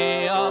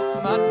penny of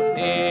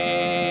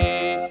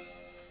money.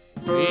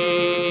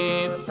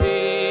 We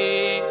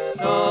be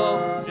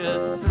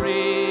soldiers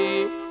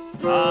three,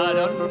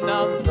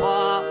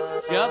 pardonnez-moi,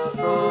 je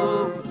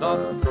vous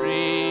en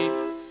prie.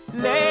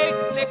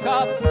 Lately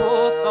come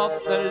forth of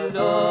the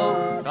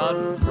low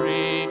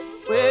country,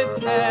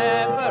 with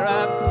never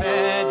a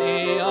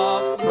penny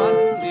of money.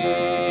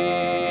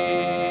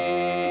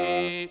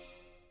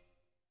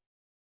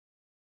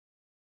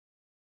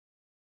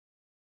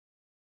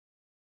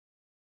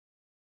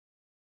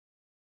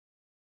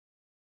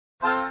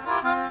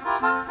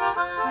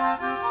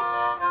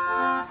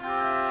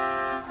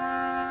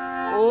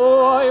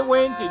 Oh, I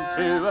went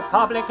into a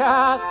public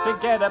house to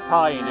get a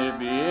pint of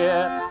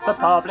beer. The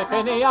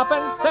publican he up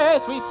and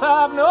says we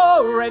serve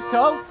no red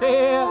coats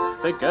here.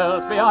 The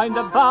girls behind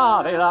the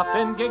bar, they laughed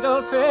and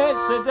giggled fit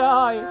to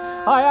die.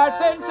 I heard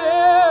into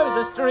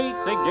the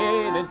streets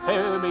again, and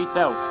to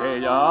myself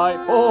said I,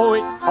 oh,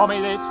 it's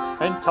Tommy this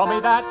and Tommy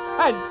that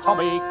and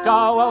Tommy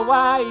go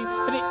away.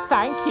 But it's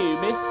thank you,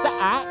 Mr.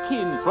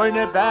 Atkins, when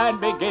the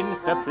band begins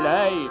to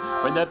play.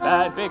 When the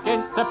band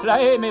begins to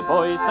play, me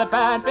boys, the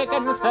band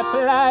begins to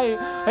play.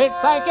 It's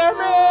thank you,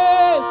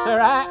 Mr.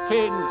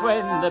 Atkins,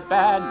 when the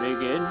band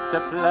begins to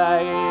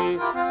play.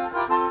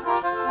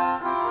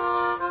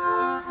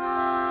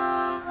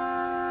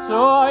 So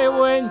I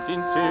went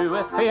into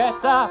a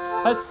theatre,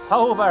 as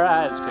sober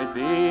as could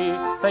be.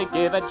 They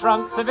gave a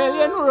drunk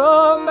civilian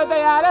room, but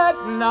they had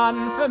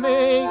none for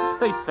me.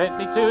 They sent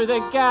me to the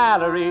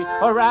gallery,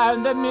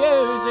 around the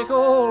music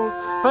halls.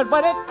 But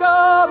when it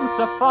comes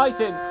to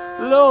fighting,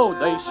 lo,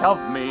 they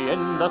shoved me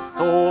in the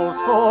stalls.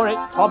 For it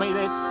Tommy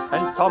this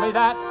and Tommy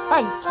that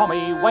and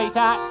Tommy wait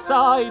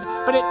outside.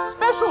 But it's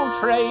special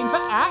train for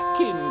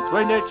Atkins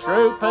when the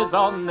troopers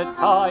on the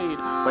tide.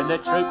 When the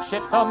troop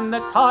ship's on the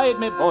tide,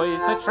 me boys,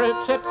 the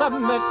troop ship's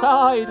on the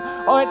tide.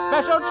 Oh, it's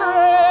special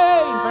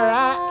train for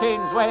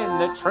Atkins when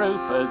the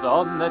troopers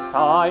on the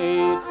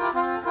tide.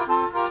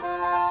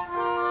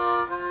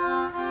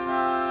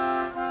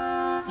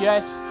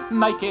 Yes,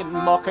 making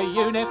mocker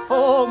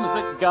uniforms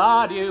that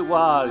guard you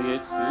while you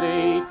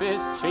sleep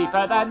is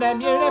cheaper than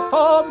them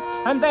uniforms,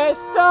 and they're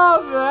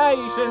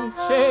starvation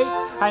cheap.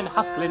 And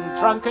hustling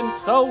drunken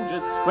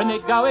soldiers when they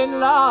go in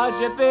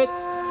larger bits,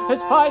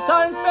 it's 5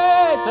 times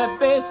better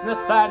business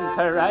than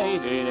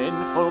parading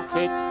in full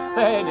kit.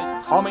 Then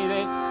it's Tommy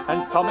this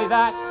and Tommy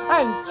that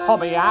and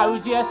Tommy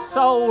how's your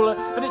soul.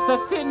 But it's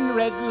a thin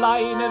red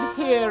line of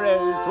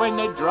heroes when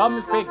the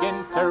drums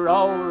begin to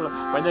roll.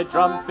 When the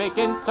drums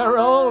begin to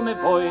roll, me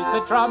boys,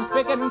 the drums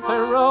begin to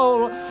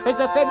roll. It's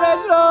a thin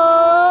red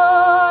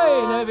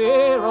line of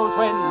heroes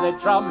when the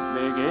drums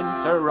begin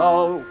to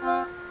roll.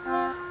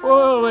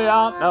 Well, we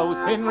aren't no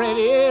thin red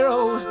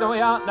heroes, no,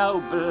 we aren't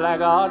no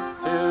blackguards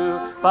too,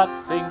 but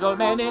single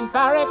men in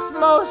barracks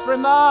most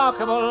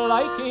remarkable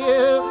like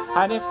you.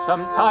 And if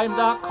sometimes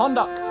our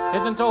conduct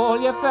isn't all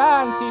your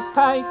fancy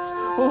paint,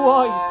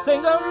 why,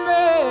 single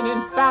men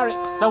in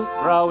barracks don't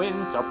grow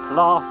into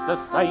plaster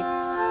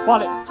saints.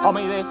 While it's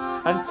Tommy this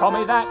and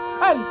Tommy that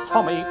and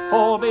Tommy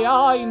fall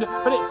behind,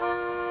 but it's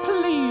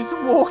please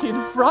walk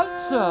in front,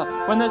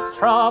 sir, when there's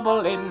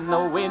trouble in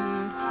the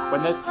wind.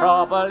 When there's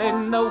trouble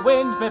in the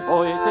wind, me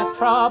boys, there's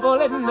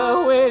trouble in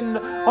the wind.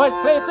 Oh, it's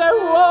please to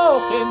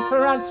walk in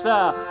front,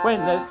 sir,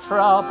 when there's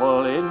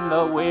trouble in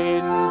the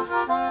wind.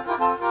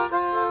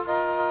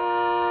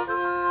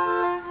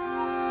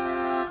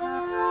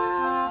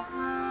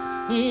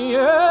 You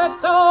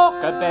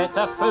talk a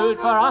better food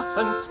for us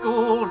and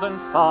schools and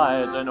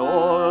fires and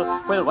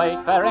all. We'll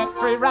wait for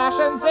extra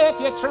rations if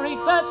you treat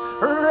us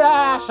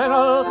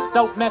rational.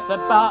 Don't mess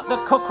about the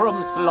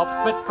cookroom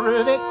slops, but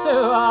prove it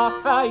to our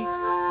face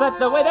that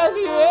the widow's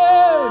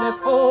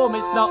uniform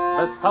is not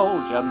the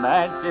soldier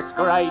man's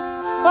disgrace.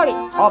 But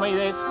it's Tommy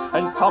this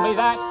and Tommy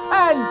that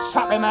and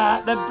chuck him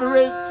out the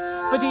brute.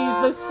 but he's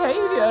the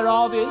saviour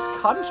of his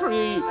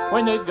country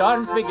when the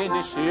guns begin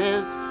to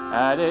shoot.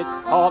 And it's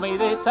Tommy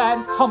this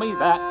and Tommy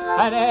that,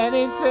 and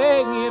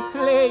anything you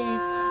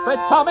please. But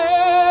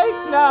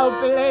Tommy's no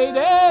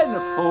bleeding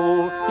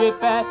fool, you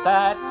bet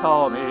that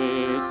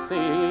Tommy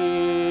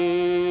sees.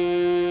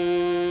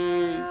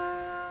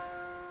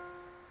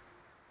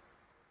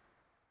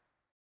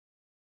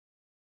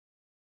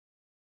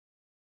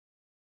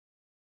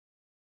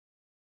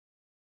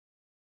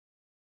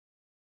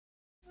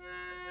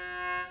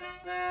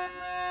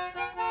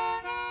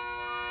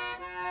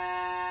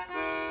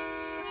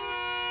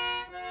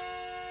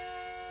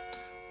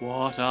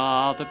 What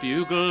are the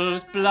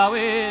bugles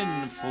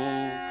blowing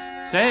for?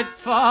 Said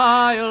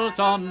files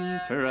on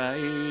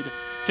parade.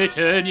 To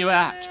turn you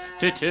out,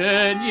 to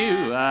turn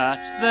you out,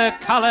 the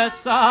colour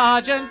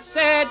sergeant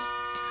said.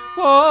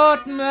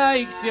 What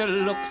makes you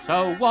look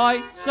so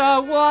white, so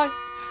white?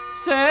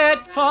 Said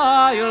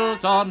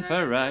files on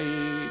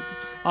parade.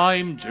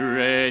 I'm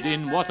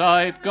dreading what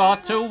I've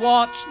got to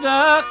watch,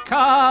 the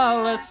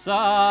colour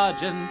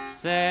sergeant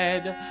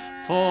said.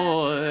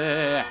 For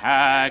they're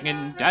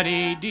hanging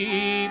Danny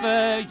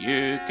Deever,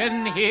 you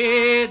can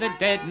hear the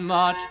Dead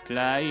March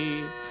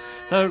play.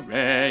 The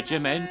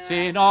regiment's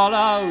in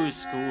Hollow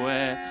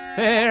Square,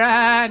 they're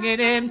hanging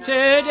him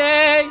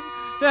today.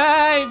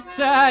 They've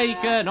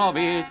taken off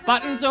his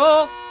buttons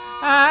off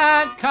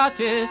and cut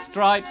his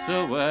stripes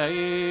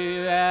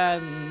away,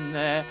 and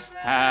they're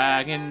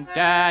hanging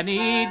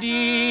Danny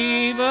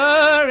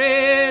Deever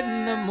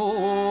in the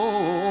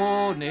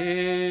morning.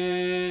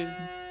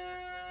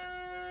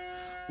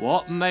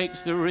 What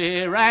makes the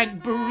rear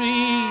rank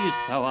breathe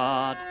so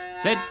hard?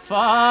 Said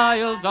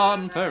files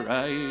on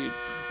parade.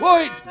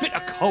 Why, it's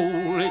bitter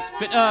cold, it's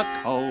bitter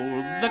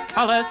cold, the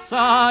colour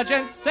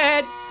sergeant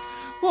said.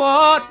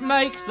 What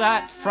makes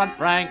that front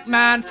rank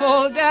man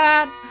fall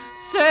down?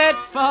 Said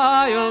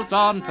files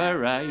on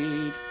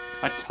parade.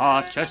 A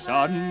touch of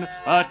sun,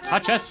 a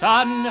touch of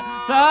sun,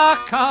 the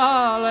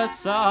colour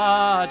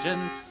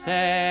sergeant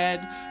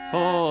said.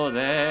 For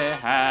they're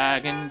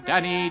hanging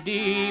Danny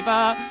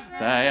Deever,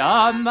 they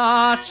are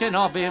marching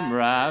of him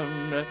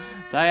round.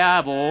 They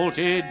have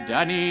halted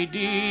Danny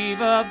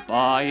Deever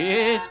by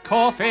his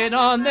coffin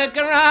on the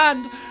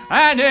ground,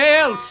 and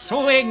he'll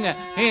swing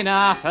in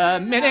half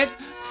a minute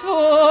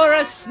for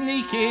a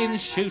sneaking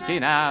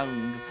shooting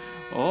hound.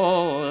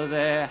 Oh,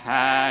 they're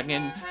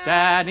hanging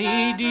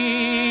Danny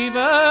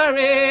Deever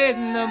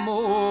in the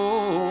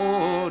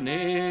morning.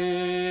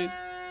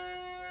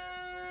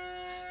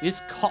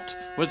 His cot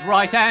was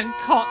right and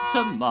cot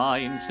to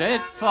mine,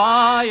 said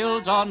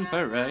files on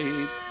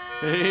parade.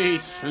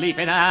 He's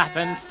sleeping at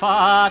and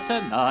far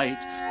tonight,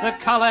 the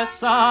colour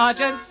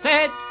sergeant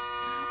said.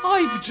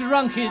 I've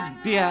drunk his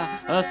beer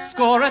a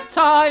score of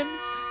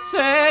times,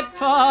 said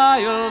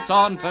files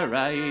on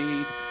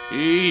parade.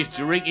 He's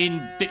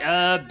drinking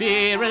bitter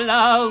beer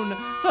alone,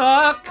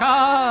 the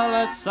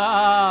colour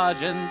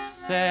sergeant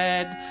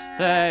said.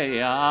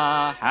 They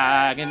are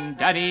hanging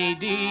Danny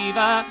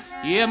Deever,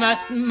 you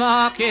must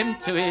mark him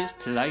to his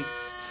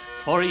place.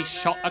 For he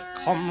shot a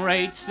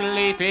comrade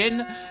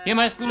sleeping, you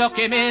must look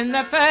him in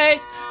the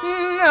face.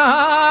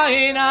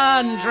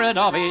 900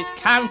 of his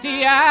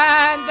county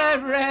and the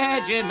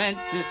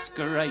regiment's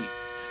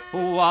disgrace,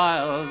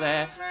 while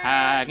they're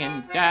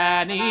hanging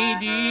Danny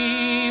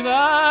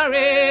Deever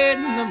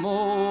in the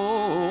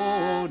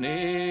morning.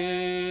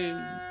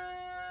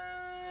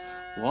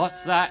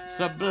 What's that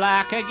so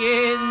black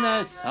agin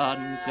the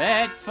sun?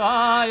 Said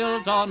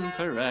files on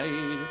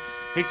parade.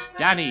 It's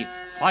Danny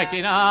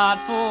fighting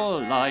hard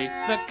for life,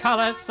 the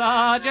colour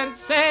sergeant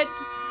said.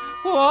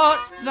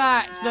 What's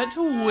that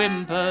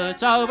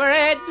whimpers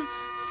overhead?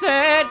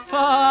 Said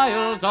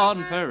files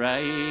on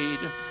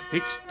parade.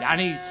 It's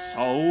Danny's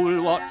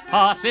soul what's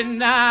passing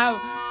now,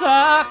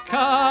 the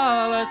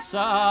colour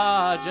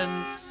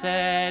sergeant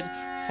said.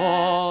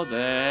 For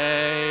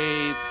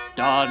they've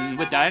done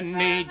with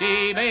Danny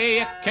Deever,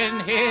 you can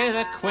hear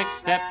the quick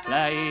step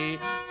play.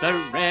 The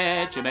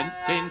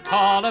regiment's in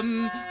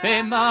column,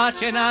 they're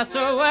marching us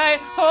away.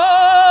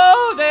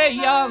 Oh, the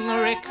young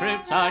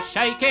recruits are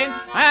shaking,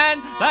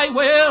 and they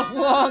will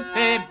want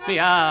their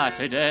beer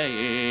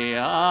today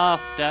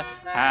after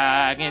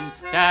hanging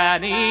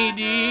Danny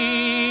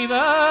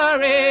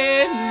Deever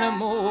in the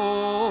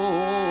morning.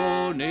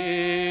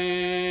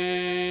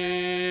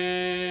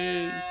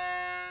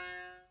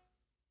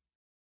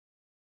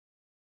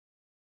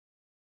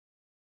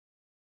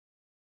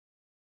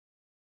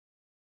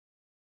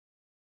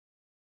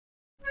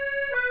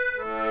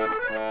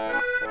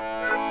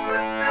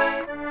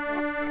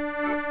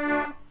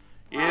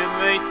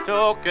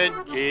 Talk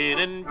of gin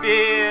and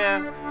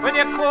beer when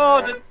you're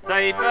quartered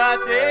safe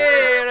out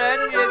here,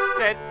 and you're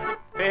sent to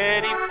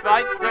petty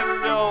fights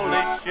and all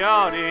is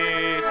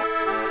shoddy.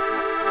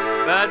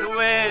 But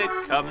when it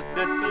comes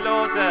to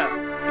slaughter,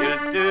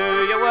 You'll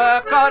do your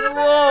work on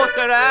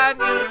water and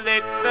you'll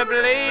lick the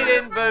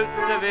bleeding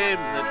boots of him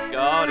that's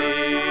got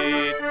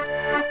it.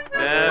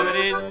 Now an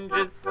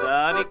injured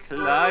sunny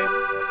clime,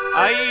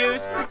 I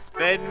used to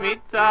spend me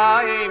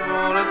time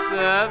all a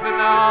serving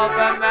of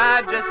Her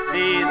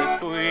Majesty the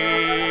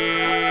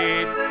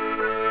Queen.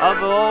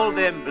 Of all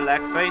them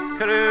black-faced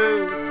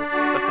crew,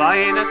 the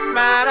finest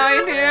man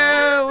I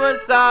knew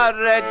was our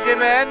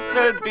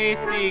regimental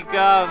beastie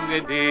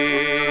Gunga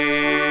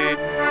Din.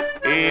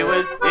 He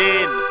was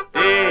din,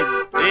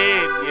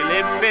 you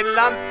limping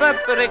lump of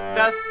brick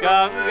dust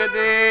Gunga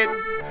Din.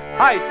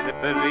 High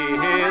slippery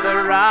hear the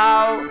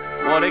row,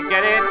 wanna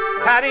get it,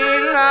 Paddy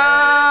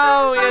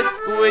Low, you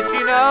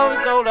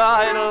squidgy-nosed old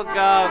idle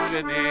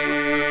Gunga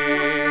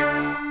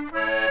Din.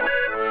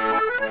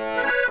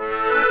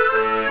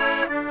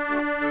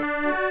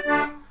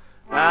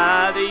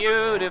 The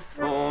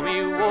uniform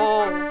he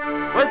wore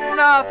was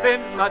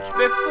nothing much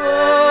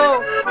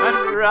before,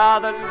 and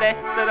rather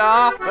less than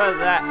half of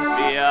that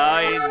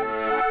behind.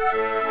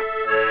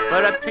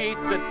 For a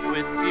piece of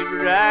twisty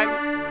rag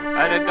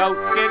and a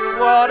goatskin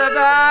water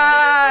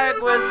bag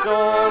was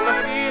all the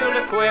field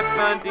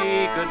equipment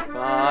he could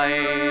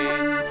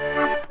find.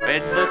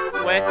 When the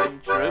sweating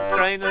troop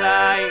train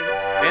lay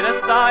in a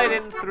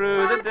siding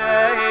through the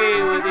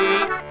day, with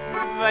heat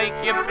make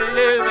your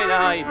blooming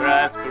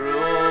eyebrows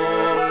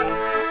crawl,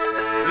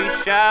 we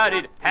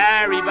shouted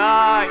Harry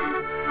by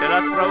till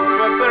our throats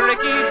were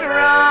bricky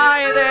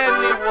dry. Then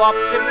we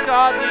whopped him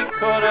 'cause he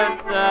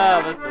couldn't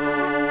serve us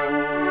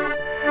all.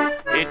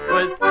 It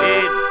was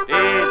din,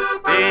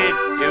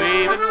 you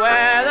even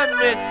where the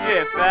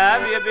mischief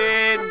have you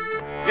been?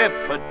 You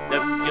put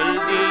some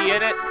juldy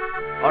in it,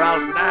 or I'll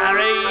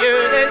marry you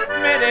this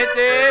minute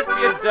if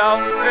you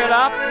don't fill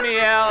up me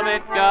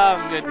helmet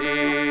Gunga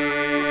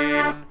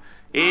Din.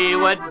 He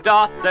would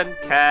dot and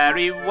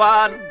carry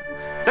one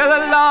till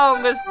the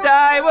longest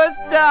day was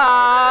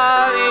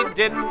done. He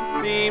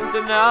didn't seem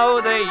to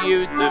know the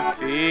use of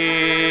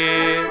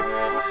fear.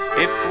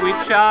 If we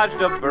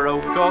charged or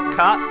broke or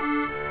cut,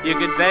 you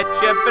could bet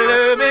your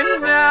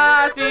blooming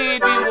nut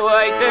he'd be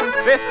waiting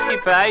 50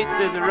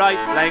 paces right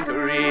flank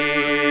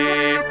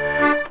rear.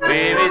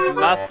 With his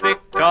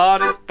musket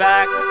on his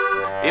back,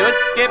 he would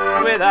skip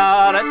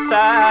without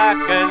attack,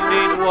 and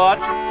he'd watch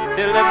us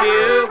till the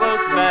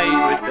bugles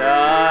made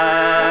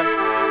return.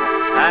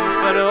 And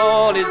for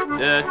all his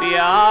dirty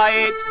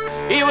height,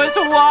 he was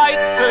white,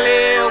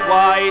 clear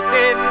white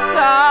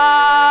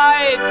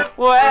inside.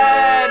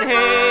 When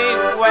he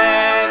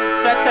went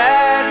to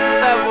tend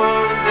the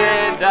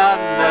wounded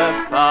under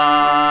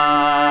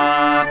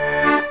fire,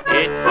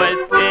 it was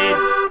din,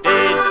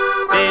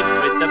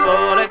 with the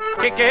bullets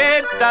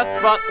kicking dust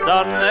spots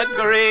on the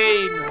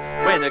green.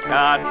 When the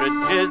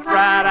cartridges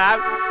ran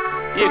out,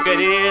 you could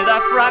hear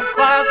the front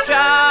file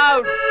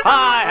shout,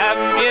 high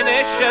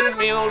ammunition,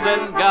 mules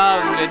and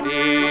Gunga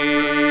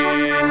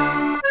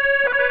Din.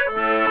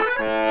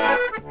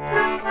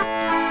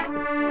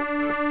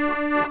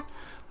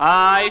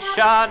 I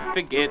shan't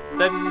forget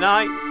the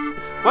night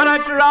when I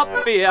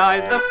dropped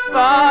behind the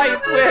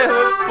fight with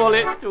a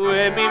bullet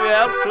where me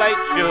belt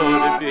plate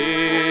should have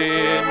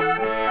been.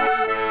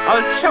 I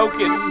was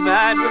choking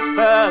mad with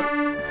thirst,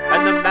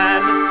 and the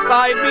man that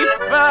spied me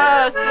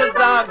first was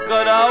our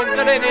good old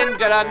grinning,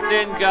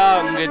 grunting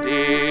Gunga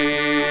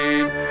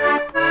Din.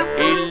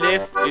 He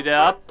lifted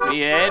up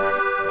me head,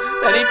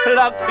 then he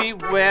plugged me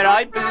where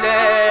I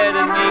bled,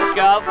 and he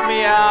gulped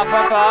me half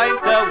a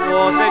pint of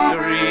water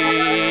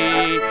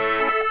green.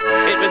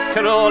 It was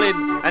crawling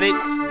and it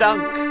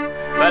stunk,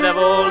 but of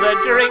all the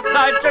drinks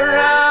I've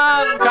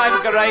drunk,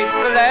 I'm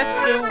gratefulest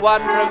to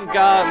one from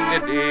Gunga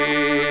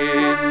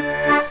Din.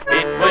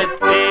 It was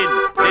din,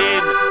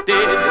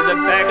 as a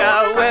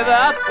beggar with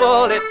a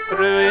bullet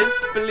through his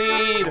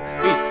spleen.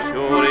 He's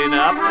chawing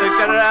up the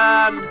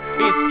ground,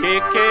 he's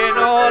kicking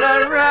all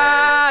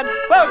around.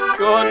 For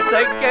God's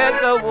sake,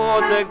 get the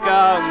water,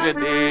 Gunga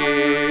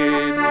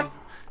Din.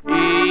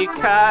 He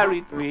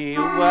carried me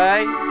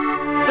away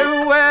to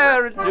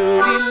where a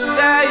dooley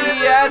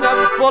lay, and a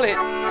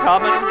bullet's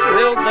come and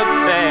drilled the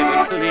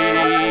beggar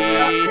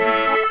clean.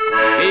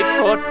 He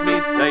put me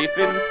safe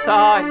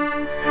inside,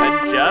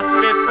 and just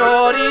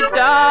before he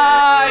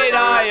died,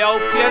 I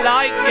hope you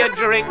like your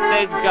drink,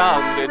 says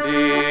Gunga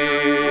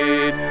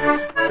Din.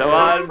 So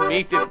I'll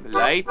meet him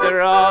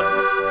later on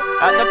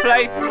at the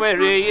place where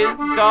he is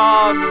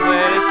gone,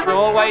 where it's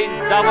always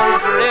double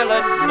drill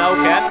and no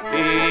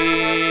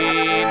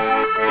canteen.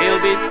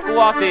 He'll be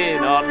squatting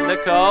on the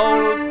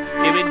coals,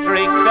 giving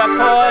drink to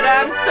poor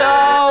damn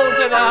souls,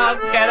 and I'll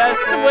get a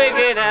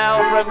swigging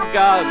out from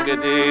Gunga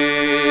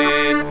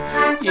Din.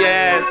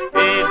 Yes,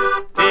 din,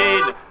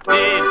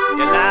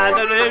 your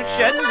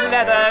Lazarusian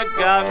leather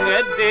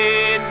Gunga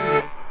Din.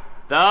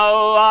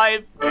 Though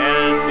I've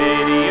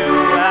belted you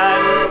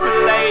and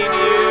flayed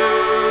you,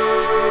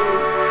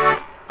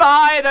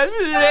 by the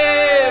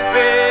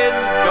living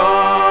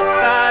God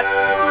that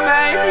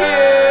made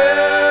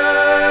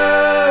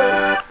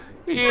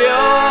you,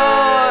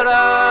 you're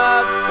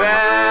a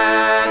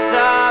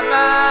better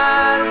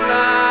man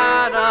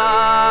than I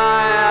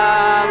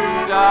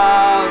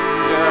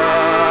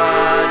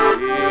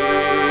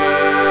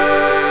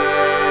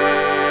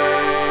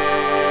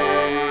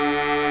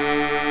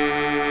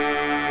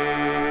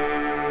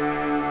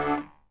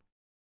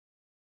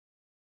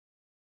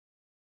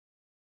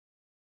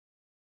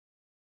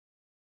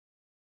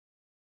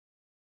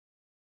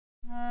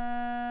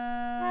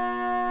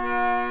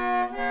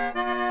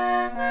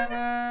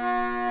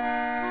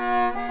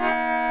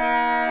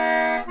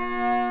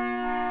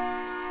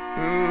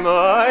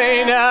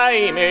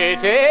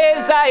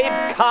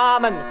tribe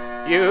common,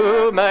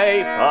 you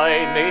may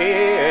find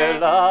me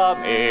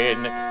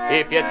alarming.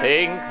 If you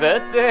think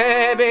that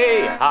there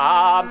be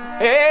harm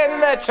in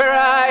the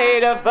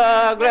trade of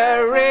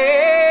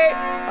burglary,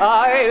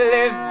 I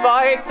live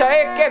by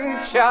taking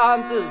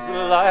chances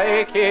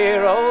like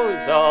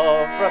heroes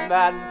of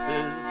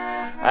romances,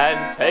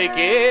 and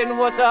taking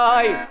what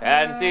I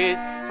fancies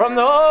from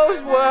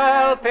those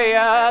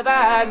wealthier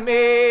than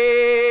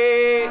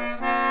me.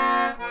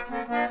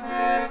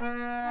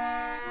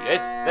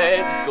 Yes,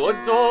 there's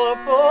goods all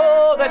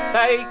for the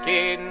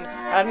taking,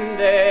 and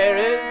there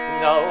is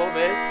no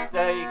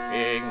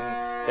mistaking.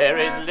 There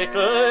is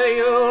little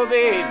you'll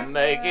be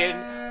making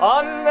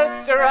on the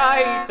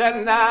straight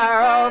and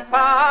narrow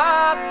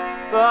path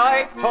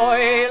by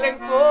toiling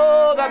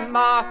for the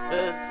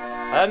masters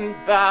and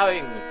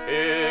bowing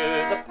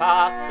to the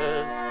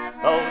pastors,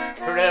 those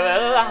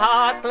cruel,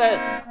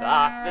 heartless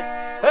bastards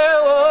who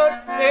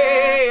would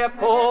see a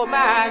poor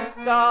man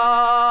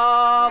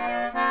starve.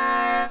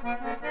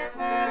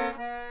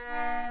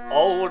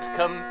 Old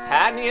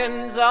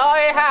companions,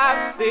 I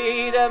have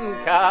seen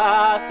 'em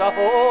cast off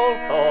all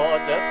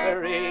thought of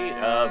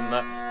freedom,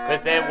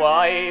 'cause their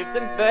wives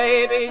and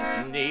babies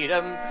need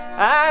 'em,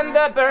 and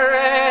the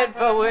bread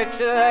for which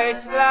they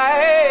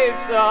slave,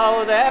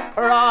 so their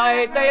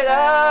pride they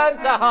learn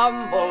to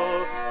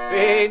humble,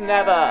 be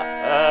never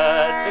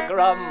heard to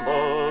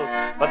grumble.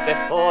 But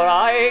before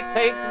I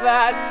take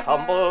that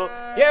tumble,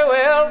 you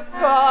will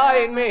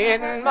find me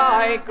in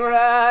my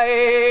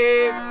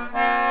grave.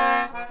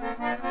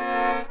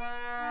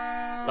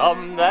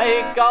 Some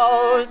they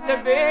goes to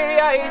be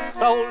a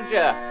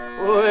soldier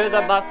with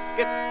a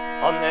musket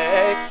on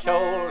their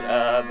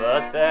shoulder,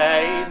 but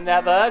they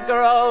never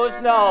grows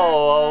no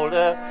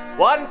older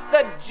once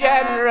the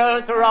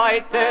generals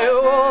ride to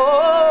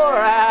war,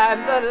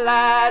 and the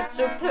lads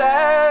who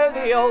plough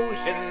the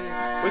ocean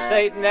wish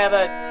they'd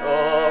never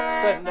took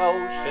the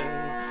notion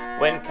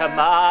when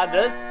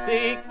commanders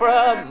seek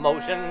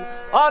promotion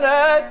on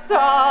a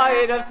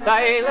tide of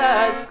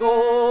sailors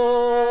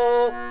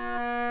go.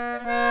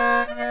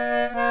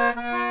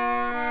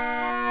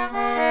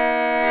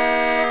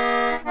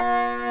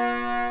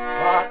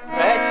 But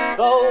let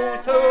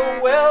those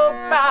who will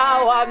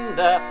bow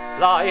under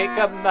like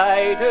a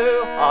maid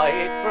who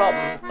hides from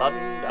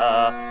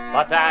thunder.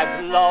 But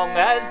as long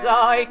as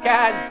I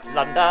can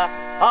plunder,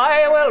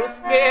 I will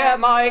steer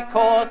my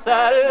course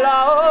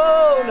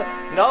alone.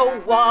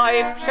 No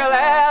wife shall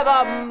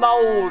ever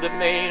mould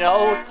me,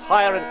 no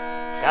tyrant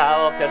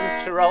shall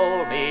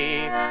control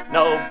me,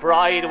 no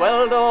bride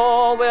will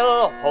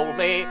hold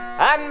me,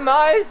 and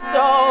my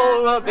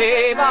soul will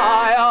be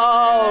my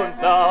own.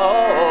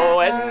 So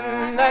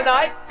when the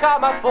night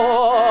come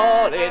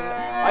a-falling,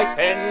 I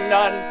tend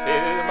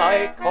unto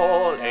my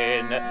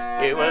calling.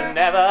 You will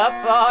never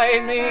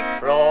find me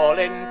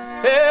crawling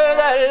to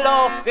the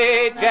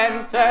lofty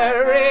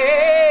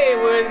gentry,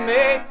 with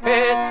me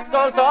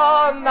pistols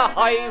on the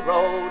high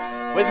road,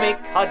 with me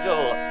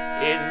cudgel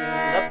in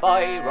the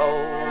by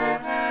road.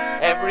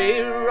 Every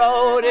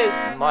road is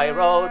my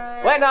road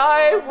when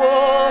I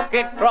walk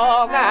it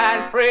strong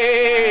and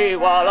free,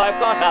 while I've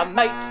got a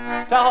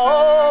mate to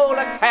hold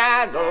a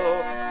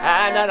candle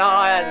and an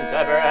iron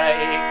to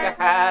break a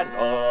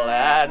handle,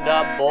 and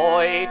a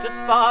boy to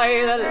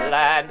spy the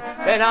land.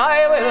 Then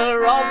I will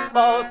rob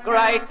both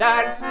great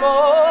and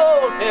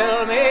small,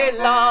 till me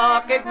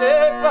locket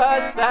do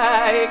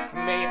forsake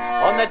me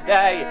on the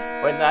day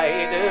when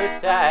they do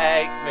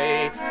take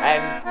me,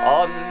 and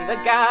on the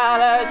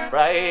gallows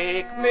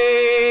break me,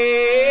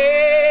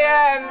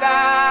 and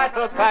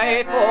that'll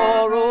pay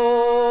for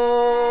all.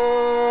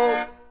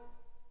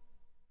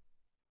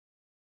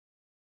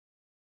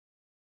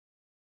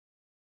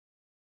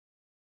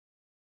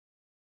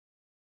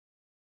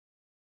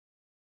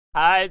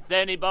 Has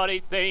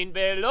anybody seen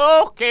Bill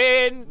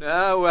Hawkins?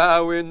 No,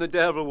 how in the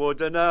devil would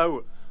I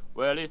know?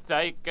 Well, he's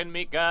taken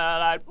me girl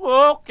out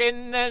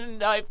walking,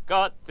 and I've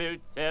got to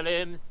tell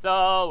him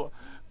so.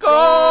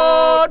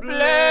 God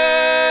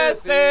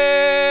bless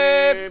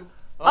him!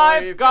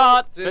 I've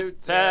got to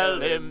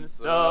tell him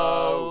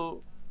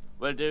so.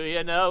 Well, do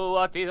you know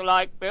what he's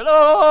like, Bill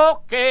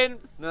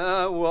Hawkins?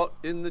 Now, what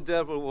in the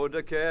devil would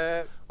I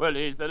care? Well,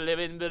 he's a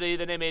living,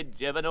 breathing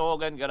image of an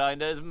organ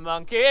grinder's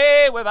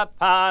monkey with a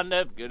pound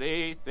of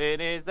grease in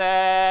his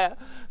hair.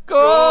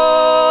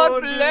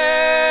 God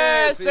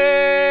bless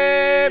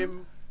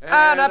him!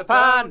 And a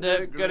pound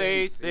of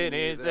grease in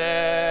his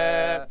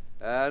hair.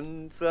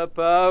 And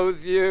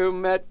suppose you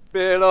met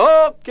Bill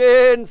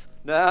Hawkins,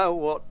 now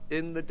what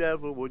in the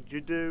devil would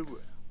you do?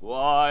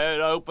 Why,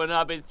 I'd open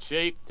up his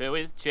cheek to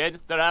his chin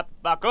strap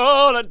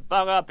buckle and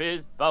bung up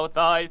his both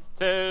eyes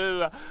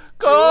too.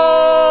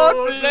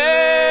 God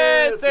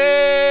bless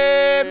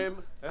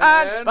him!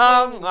 And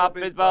bung up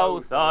his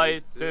both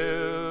eyes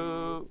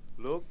too.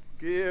 Look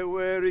here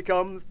where he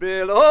comes,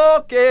 Bill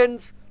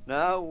Hawkins.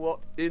 Now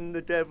what in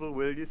the devil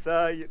will you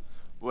say?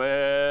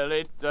 Well,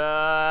 it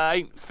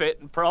ain't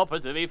fit and proper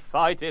to be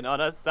fighting on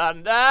a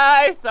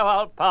Sunday, so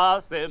I'll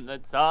pass him the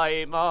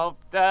time of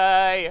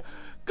day.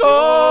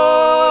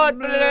 God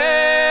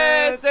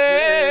bless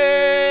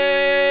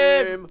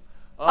him.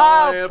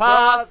 I'll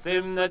pass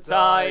him the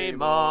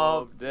time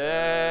of day.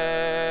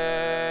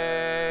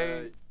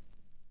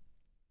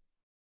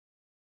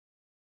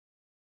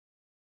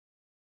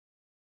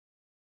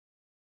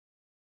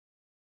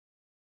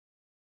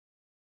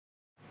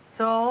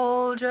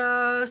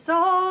 Soldier,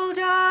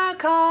 soldier,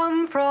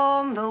 come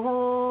from the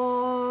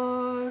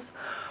wars.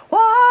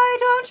 Why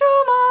don't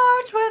you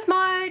march with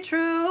my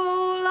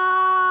true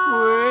love?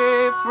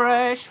 We're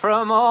fresh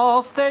from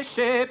off the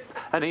ship,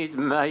 and he'd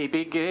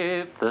maybe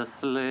give the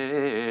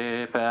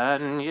slip,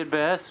 and you'd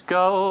best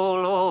go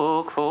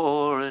look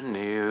for a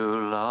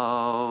new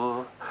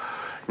love.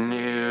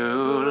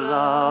 New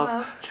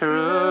love,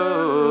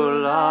 true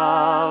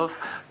love,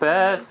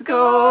 best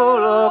go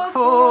look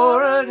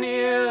for a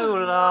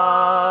new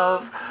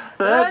love.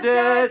 The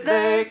dead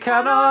they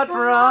cannot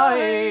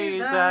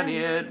rise, and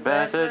you'd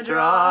better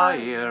dry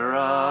your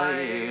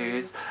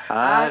eyes,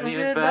 and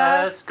you'd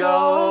best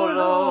go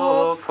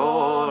look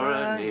for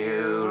a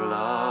new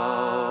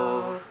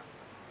love.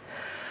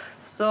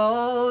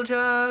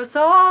 Soldier,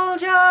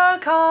 soldier,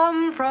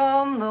 come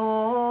from the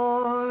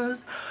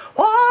wars.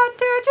 What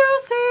did you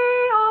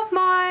see of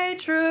my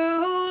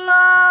true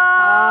love?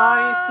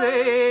 I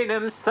seen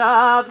him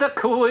serve the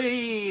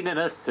Queen in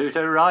a suit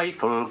of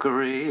rifle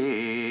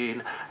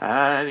green,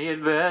 and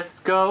you'd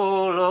best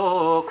go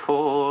look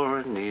for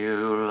a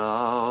new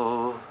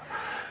love.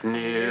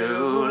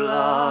 New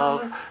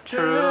love,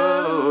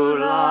 true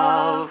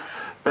love,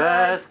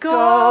 best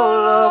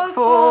go look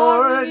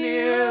for a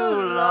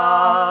new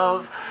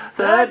love.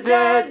 The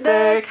dead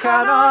they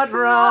cannot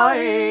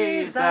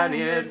rise, and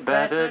you'd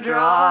better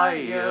dry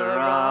your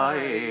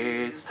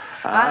eyes,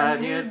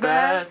 and you'd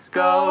best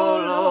go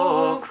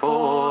look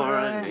for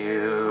a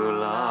new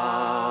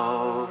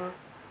love.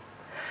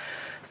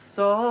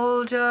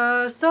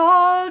 Soldier,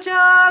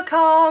 soldier,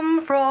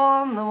 come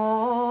from the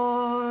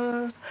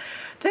wars.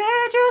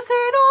 Did you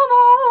see no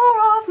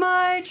more of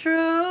my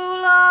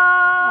true love?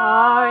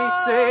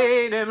 I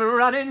seen him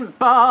running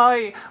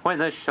by when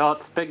the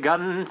shots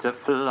begun to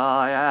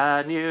fly,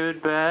 and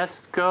you'd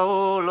best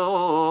go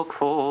look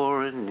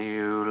for a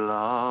new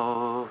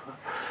love.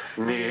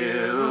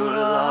 New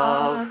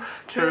love,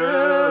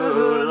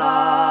 true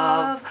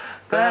love,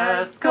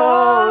 best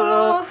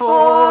go look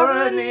for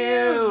a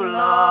new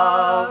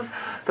love.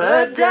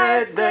 The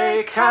dead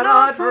they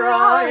cannot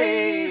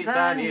rise,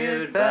 and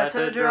you'd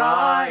better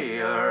dry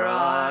your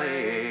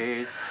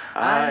eyes,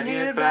 and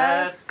you'd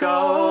best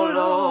go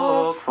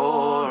look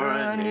for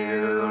a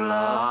new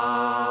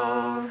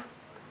love.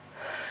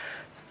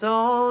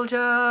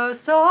 Soldier,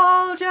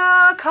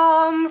 soldier,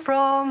 come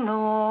from the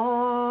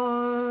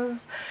wars.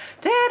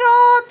 Did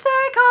aught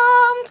say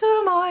come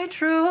to my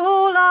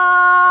true love?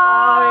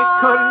 I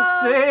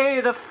couldn't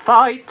see the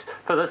fight,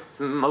 for the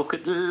smoke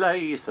it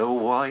lay so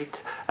white,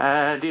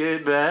 and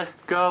you'd best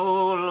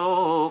go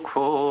look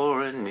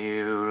for a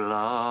new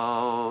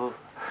love.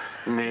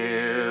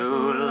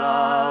 New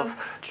love,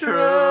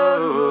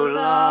 true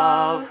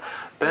love,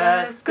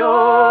 best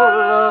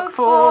go look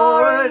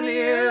for a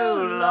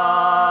new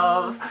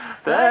love.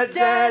 The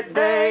dead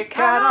they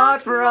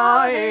cannot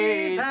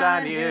rise,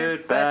 and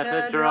you'd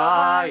better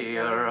dry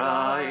your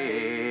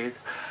eyes,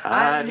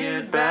 and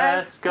you'd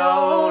best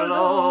go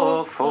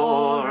look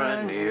for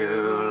a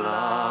new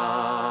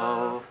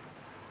love.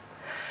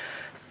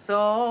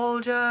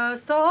 Soldier,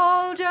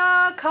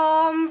 soldier,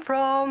 come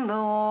from the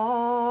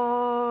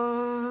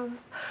wars.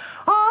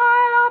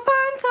 I'll up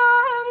and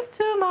dance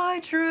to my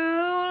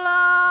true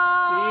love.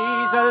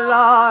 He's a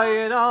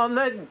lying on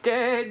the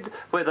dead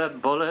with a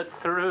bullet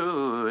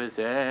through his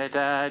head,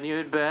 and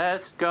you'd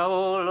best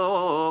go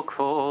look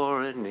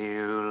for a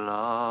new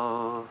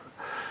love.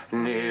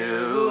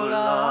 New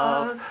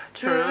love,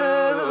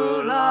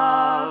 true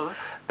love,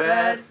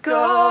 best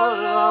go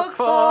look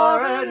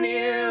for a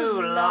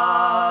new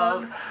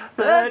love.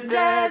 The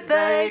dead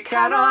they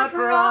cannot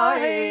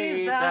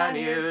rise, and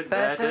you'd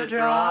better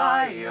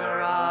dry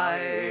your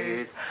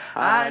eyes,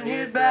 and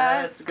you'd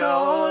best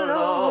go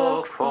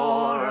look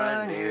for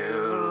a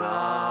new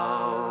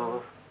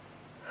love.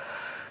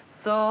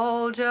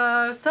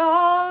 Soldier,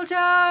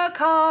 soldier,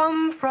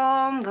 come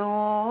from the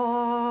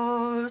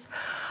wars.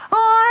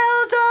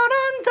 I'll down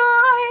and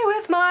die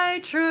with my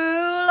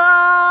true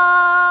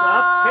love.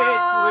 The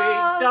pit we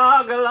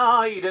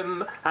dog-lied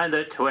him, and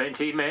the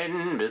 20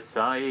 men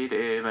beside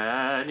him,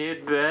 and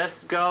you'd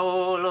best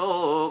go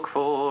look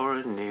for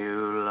a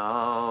new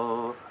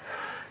love.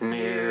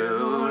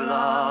 New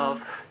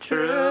love,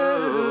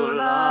 true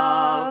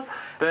love,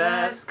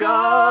 best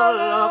go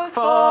look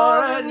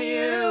for a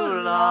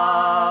new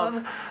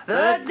love.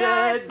 The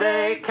dead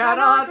they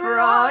cannot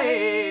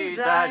rise,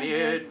 and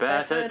you'd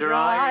better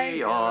dry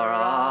your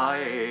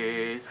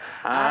eyes,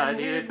 and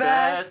you'd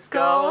best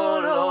go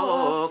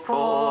look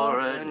for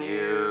a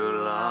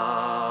new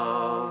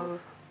love.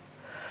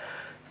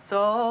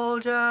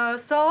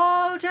 Soldier,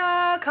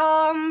 soldier,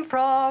 come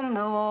from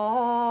the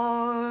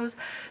wars.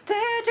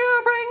 Did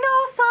you bring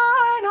no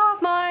sign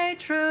of my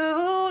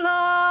true love?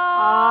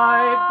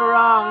 I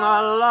brung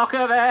a lock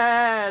of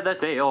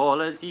they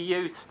all as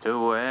used to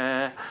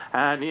wear,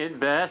 and you'd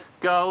best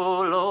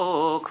go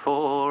look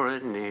for a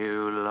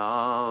new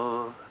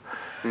love.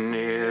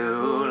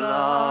 New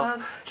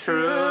love,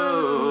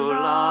 true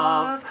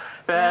love,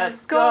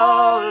 best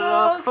go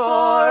look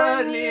for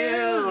a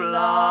new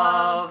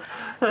love.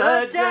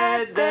 The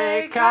dead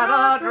they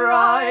cannot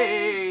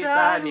rise,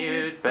 and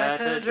you'd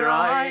better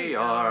dry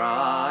your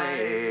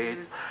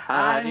eyes,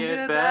 and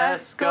you'd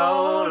best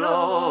go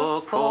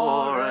look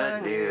for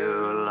a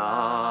new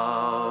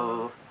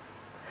love.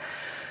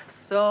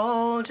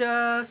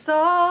 Soldier,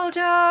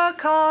 soldier,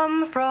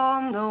 come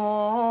from the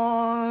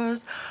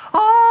wars.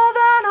 Oh,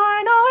 then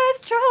I know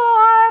it's true,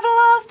 I've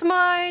lost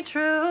my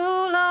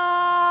true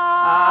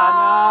love. And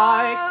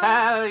I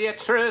tell you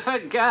truth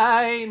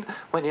again,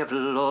 when you've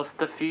lost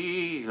the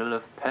feel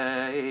of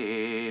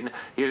pain,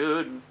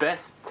 you'd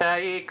best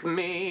take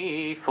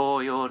me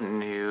for your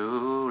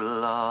new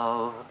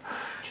love.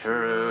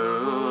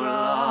 True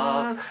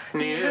love,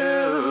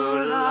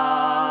 new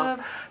love,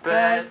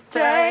 best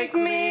take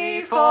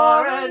me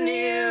for a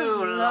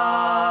new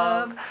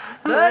love.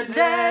 The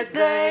dead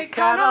they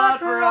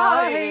cannot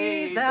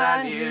rise,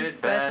 and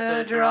you'd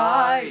better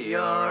dry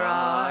your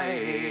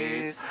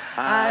eyes,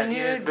 and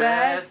you'd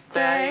best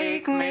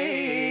take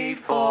me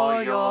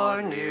for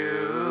your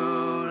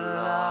new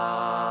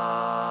love.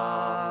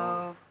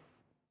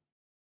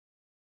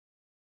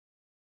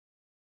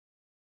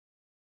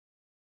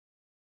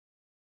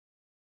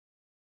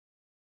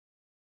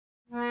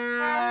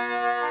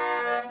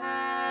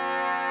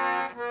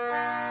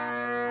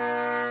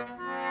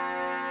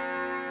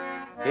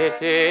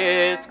 It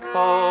is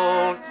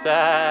cold,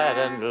 sad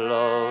and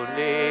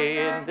lonely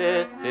in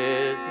this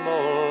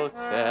dismal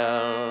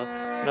cell.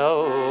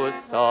 No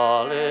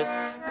solace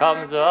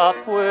comes up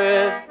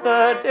with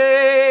the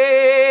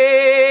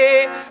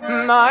day.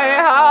 My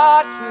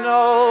heart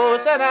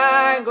knows an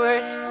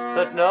anguish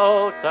that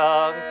no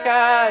tongue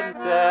can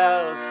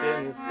tell,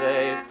 since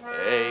they've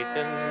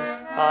taken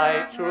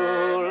my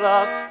true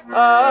love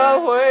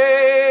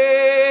away.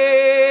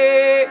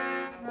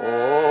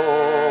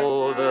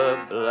 Oh, the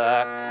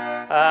black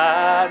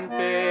and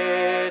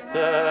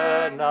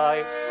bitter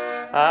night,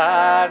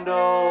 and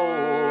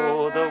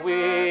oh, the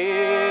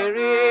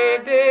weary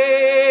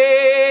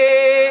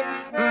day.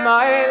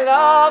 My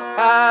love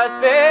has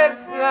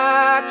been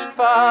snatched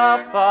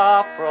far,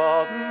 far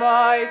from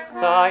my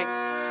sight,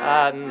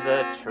 and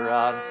the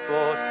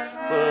transports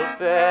will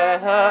bear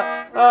her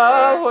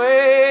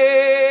away.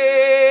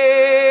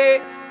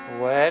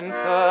 When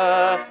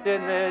first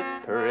in this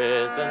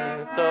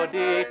prison so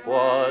deep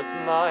was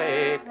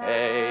my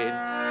pain,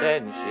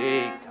 then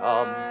she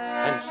come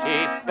and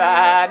she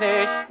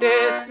banished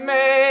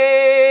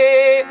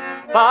dismay.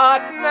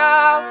 But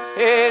now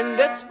in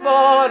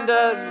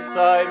despondence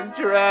I'm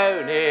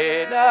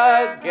drowning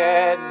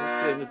again,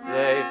 since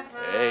they've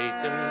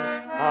taken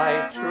my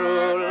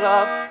true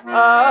love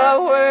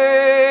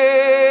away.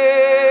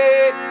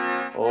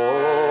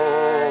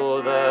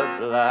 Oh, the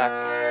black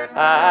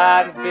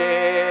and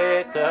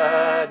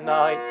bitter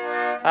night,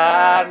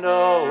 and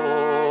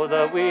oh,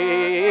 the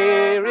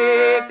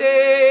weary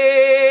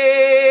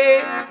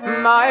day.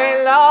 My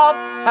love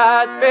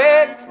has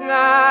been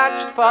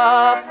snatched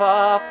far,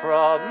 far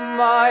from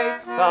my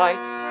sight,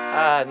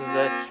 and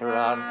the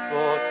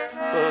transports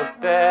will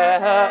bear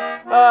her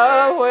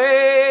away.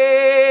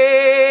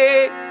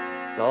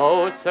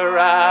 Though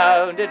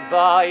surrounded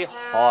by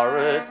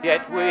horrors,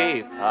 yet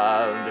we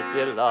found a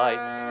delight,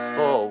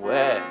 for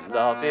where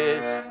love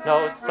is,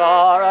 no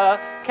sorrow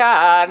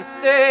can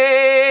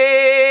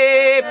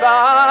stay.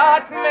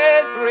 But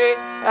misery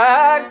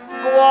and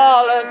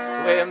squalor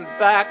swim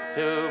back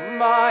to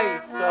my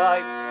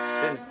sight,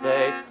 since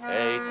they've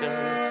taken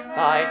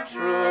my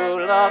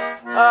true love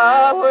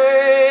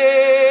away.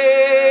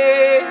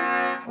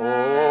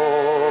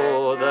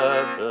 Oh,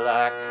 the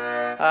black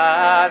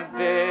and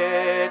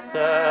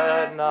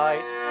bitter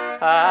night,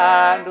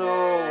 and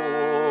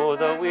oh,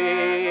 the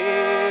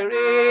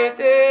weary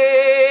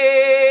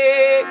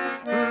day.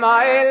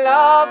 My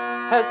love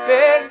has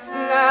been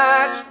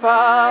snatched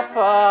far,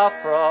 far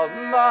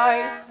from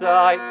my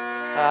sight,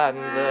 and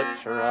the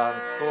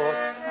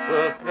transports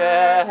will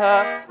bear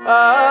her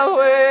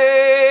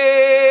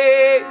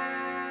away.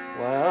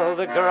 Well,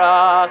 the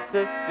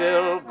grasses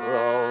still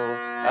grow,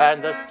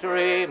 and the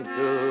streams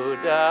do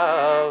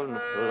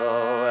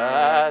downflow,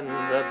 and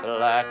the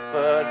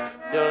blackbird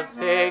still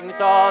sings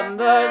on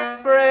the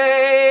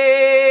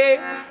spray.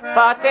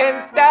 But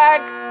in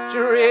dank,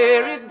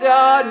 dreary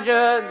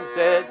dungeons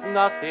there's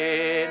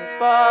nothing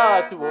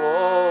but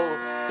woe,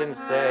 since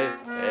they've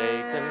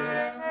taken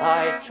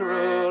my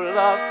true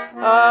love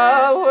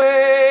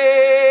away.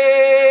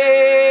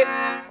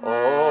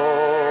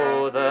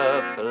 Oh,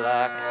 the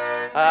black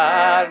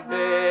and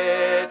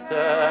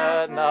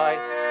bitter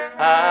night,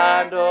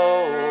 and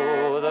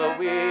oh, the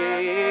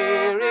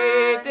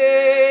weary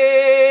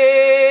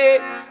day.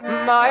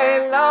 My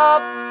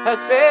love has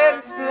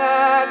been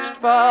snatched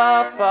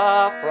far,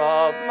 far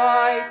from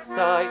my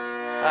sight,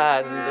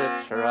 and the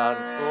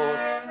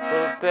transports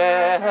will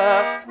bear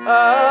her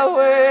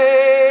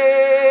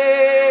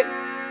away.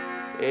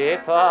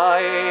 If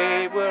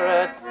I were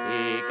a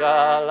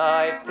seagull,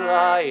 I'd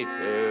fly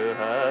to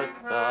her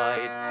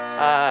side,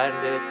 and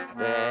it's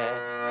there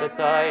that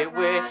I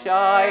wish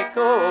I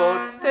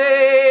could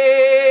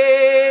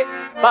stay.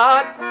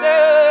 But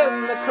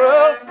soon the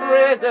cruel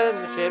prison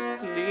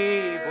ships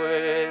leave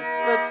with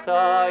the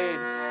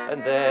tide, and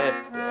they're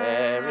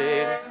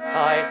bearing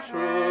my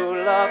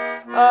true love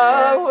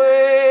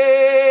away.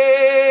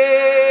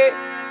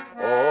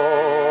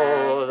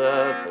 Oh,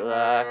 the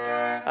black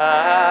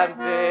and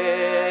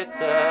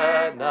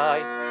bitter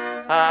night,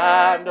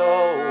 and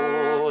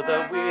oh,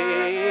 the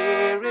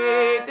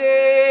weary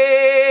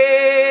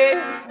day.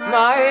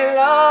 My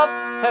love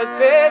has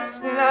been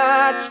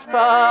snatched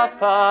far,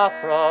 far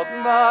from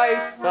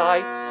my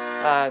sight,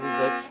 and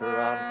the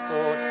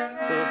transports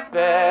will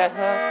bear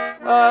her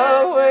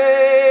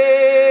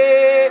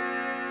away.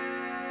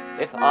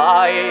 If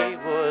I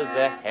was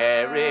a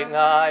herring,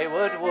 I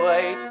would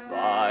wait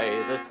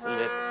by the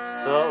slip,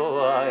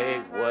 though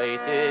I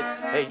waited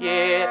a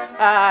year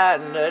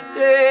and a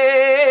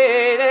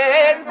day.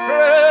 Then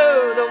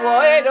through the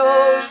wide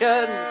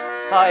oceans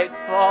I'd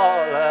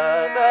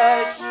follow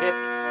the ship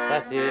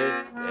that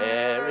is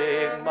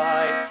bearing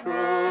my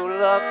true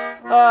love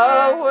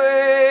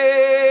away.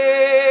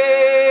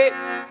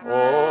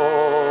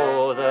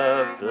 Oh,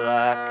 the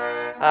black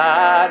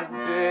and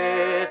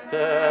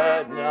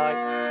bitter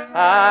night,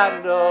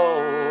 and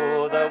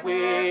oh, the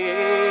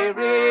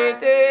weary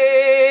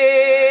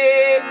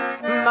day.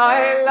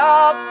 My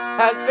love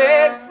has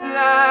been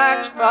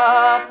snatched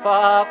far,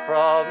 far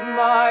from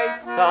my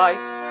sight,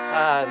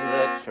 and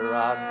the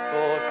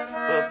transport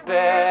will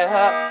bear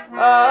her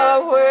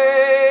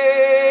away.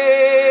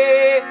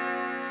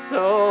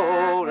 So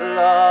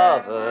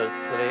lovers,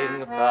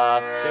 cling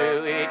fast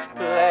to each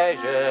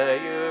pleasure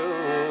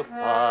you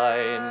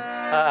find,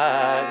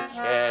 and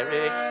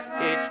cherish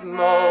each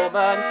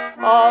moment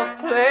of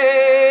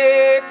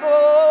play,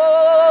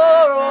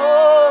 for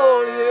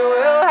all you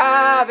will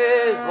have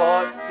is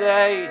what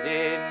stays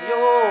in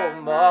your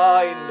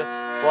mind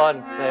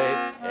once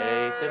they've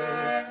taken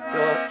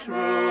your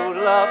true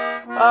love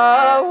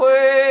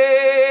away.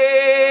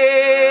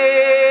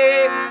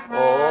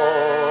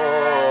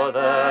 Oh,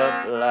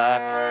 the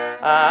black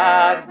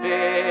and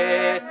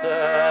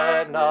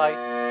bitter night,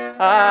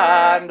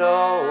 and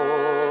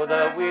oh,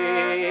 the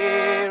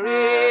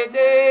weary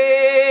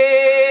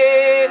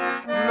day.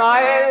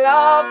 My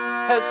love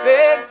has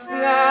been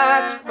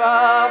snatched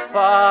far,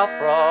 far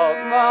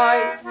from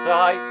my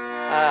sight,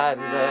 and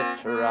the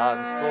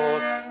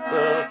transports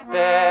will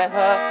bear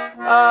her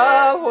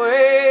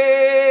away.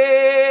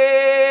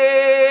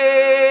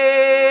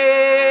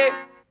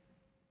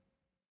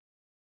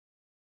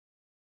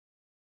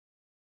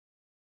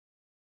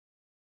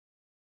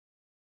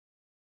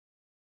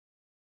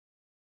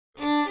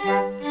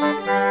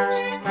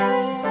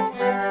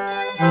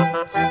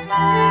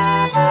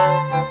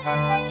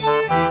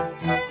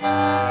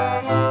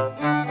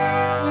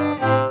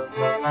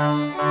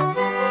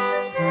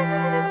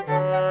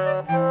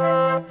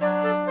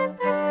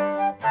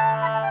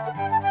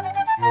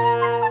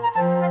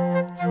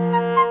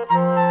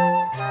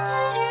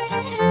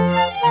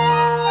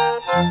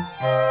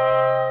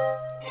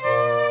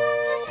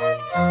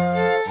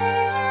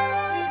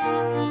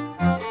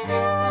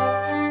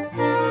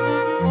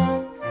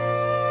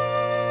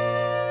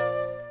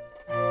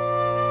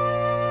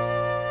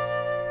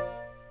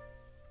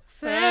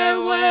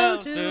 Farewell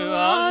to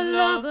our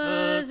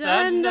lovers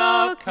and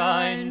our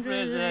kind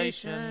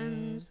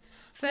relations.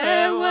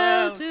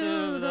 Farewell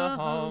to the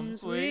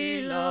homes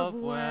we love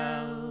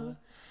well.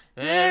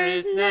 There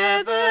is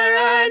never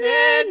an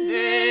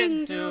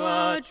ending to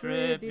our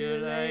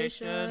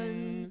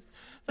tribulations.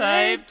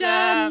 They've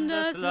damned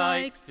us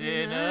like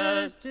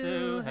sinners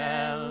to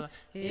hell.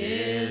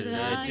 Here's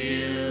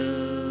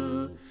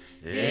adieu.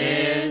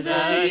 Here's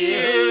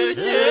adieu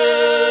to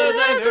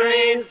the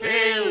green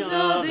fields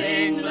of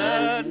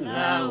England.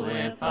 Now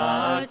we're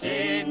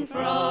parting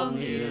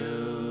from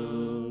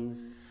you.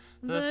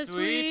 The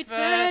sweet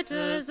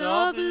fetters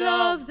of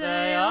love,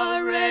 they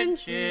are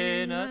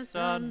wrenching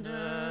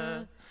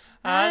asunder,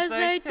 as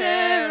they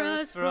tear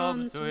us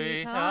from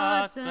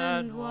sweethearts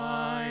and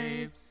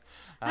wives.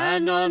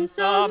 And on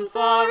some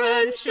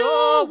foreign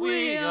shore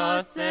we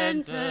are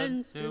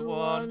sentenced to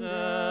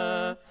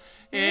wander,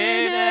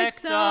 in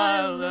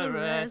exile the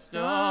rest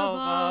of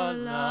our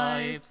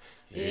lives.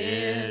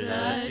 Here's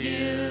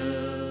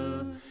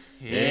adieu.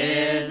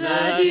 Here's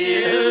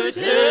adieu to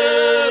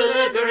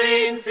the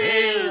green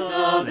fields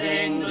of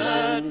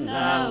England.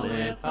 Now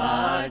we're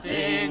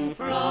parting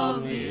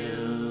from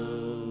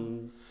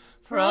you.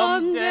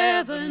 From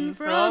Devon,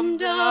 from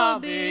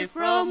Derby,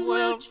 from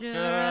Wiltshire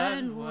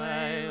and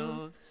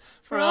Wales,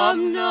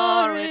 from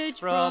Norwich,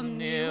 from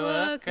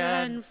Newark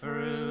and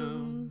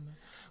Frome,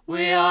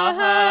 we are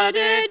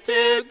herded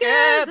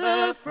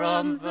together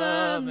from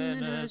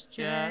verminous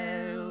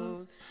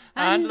jails,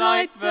 and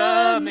like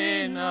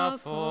vermin are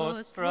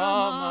forced from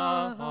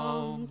our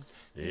homes.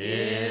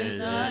 Here's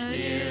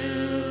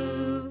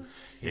adieu.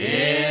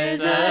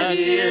 Here's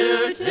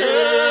adieu to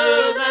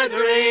the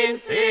green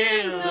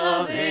fields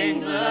of England.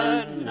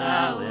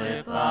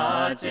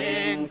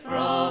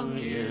 from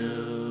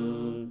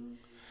you.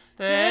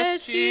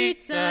 There's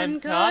cheats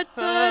and cut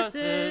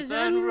purses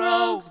and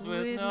rogues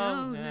with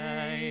no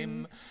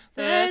name.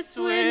 There's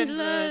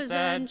swindlers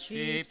and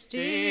cheap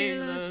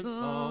stealers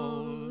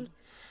bold.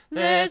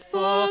 There's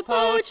poor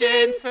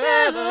poaching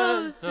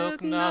fellows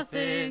took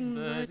nothing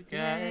but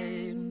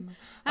game.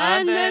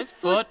 And there's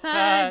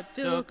footpads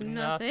took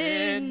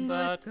nothing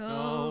but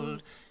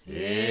gold.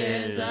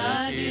 Here's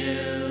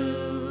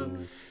adieu,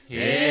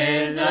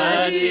 here's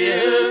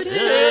adieu to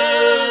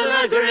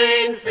the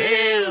green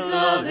fields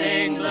of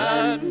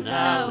England.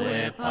 Now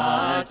we're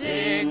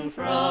parting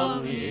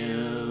from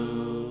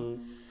you.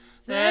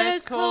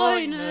 There's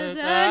coiners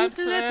and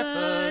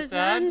clippers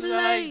and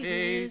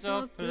ladies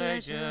of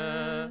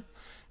pleasure.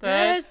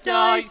 There's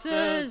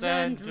dicers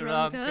and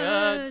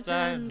drunkards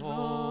and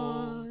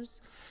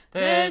whores.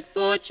 There's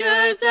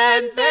butchers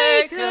and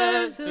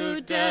bakers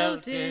who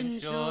dealt in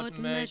short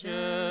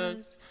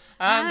measures,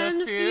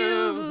 and a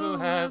few who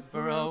have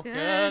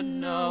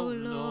broken no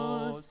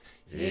laws.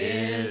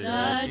 Here's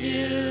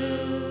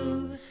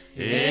adieu,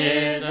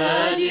 here's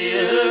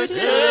adieu to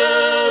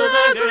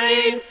the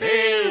green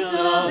fields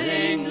of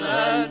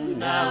England.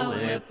 Now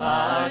we're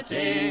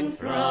parting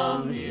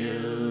from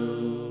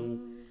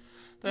you.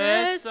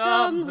 There's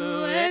some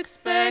who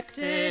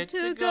expected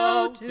to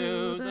go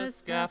to the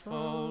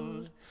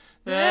scaffold.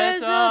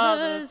 There's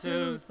others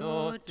who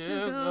thought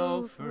to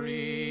go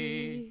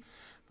free.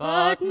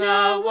 But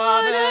now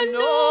one and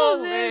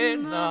all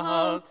in the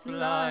hulk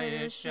fly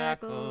is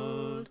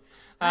shackled,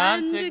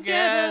 and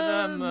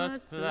together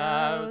must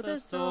plough the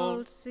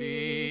salt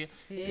sea.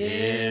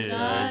 Here's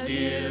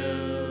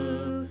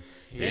adieu,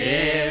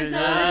 here's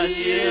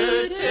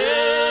adieu to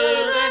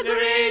the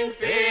green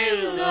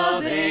fields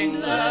of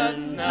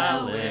England.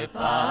 Now we're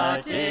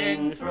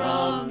parting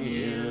from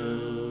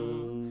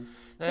you.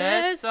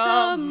 There's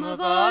some of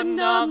our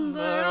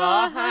number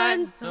are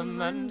handsome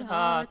and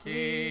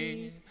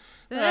hearty.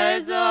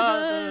 There's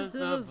others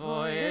the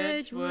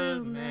voyage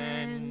will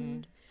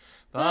mend.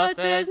 But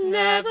there's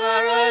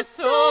never a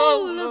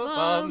soul of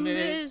our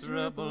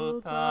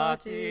miserable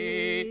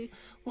party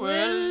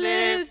will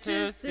live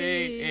to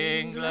see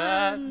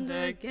England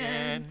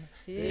again.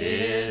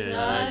 Here's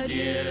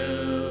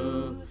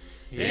adieu,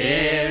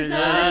 here's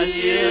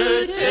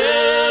adieu to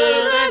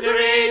the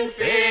green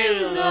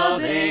fields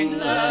of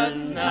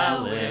England.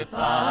 Now we're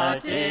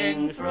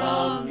parting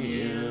from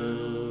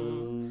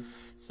you.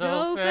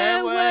 So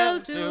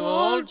farewell to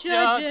all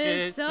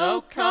judges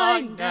so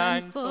kind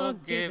and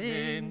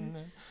forgiving.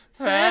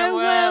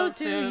 Farewell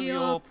to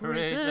your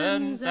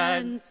prisons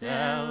and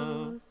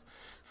cells.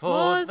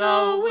 For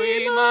though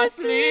we must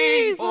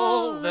leave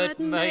all that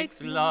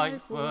makes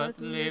life worth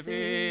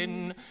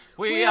living,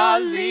 we are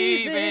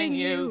leaving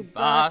you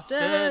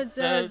bastards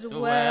as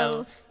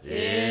well.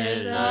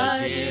 Here's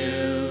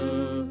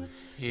adieu,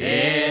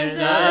 here's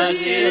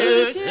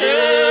adieu to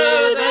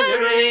the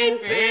green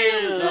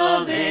fields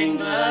of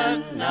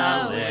England.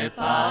 Now we're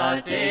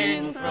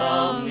parting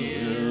from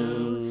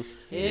you.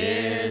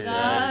 Here's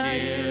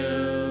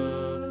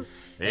adieu,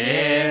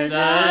 here's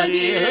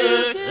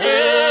adieu to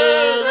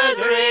the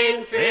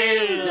green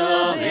fields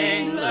of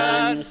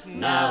England.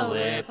 Now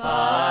we're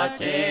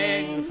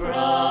parting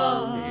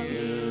from you.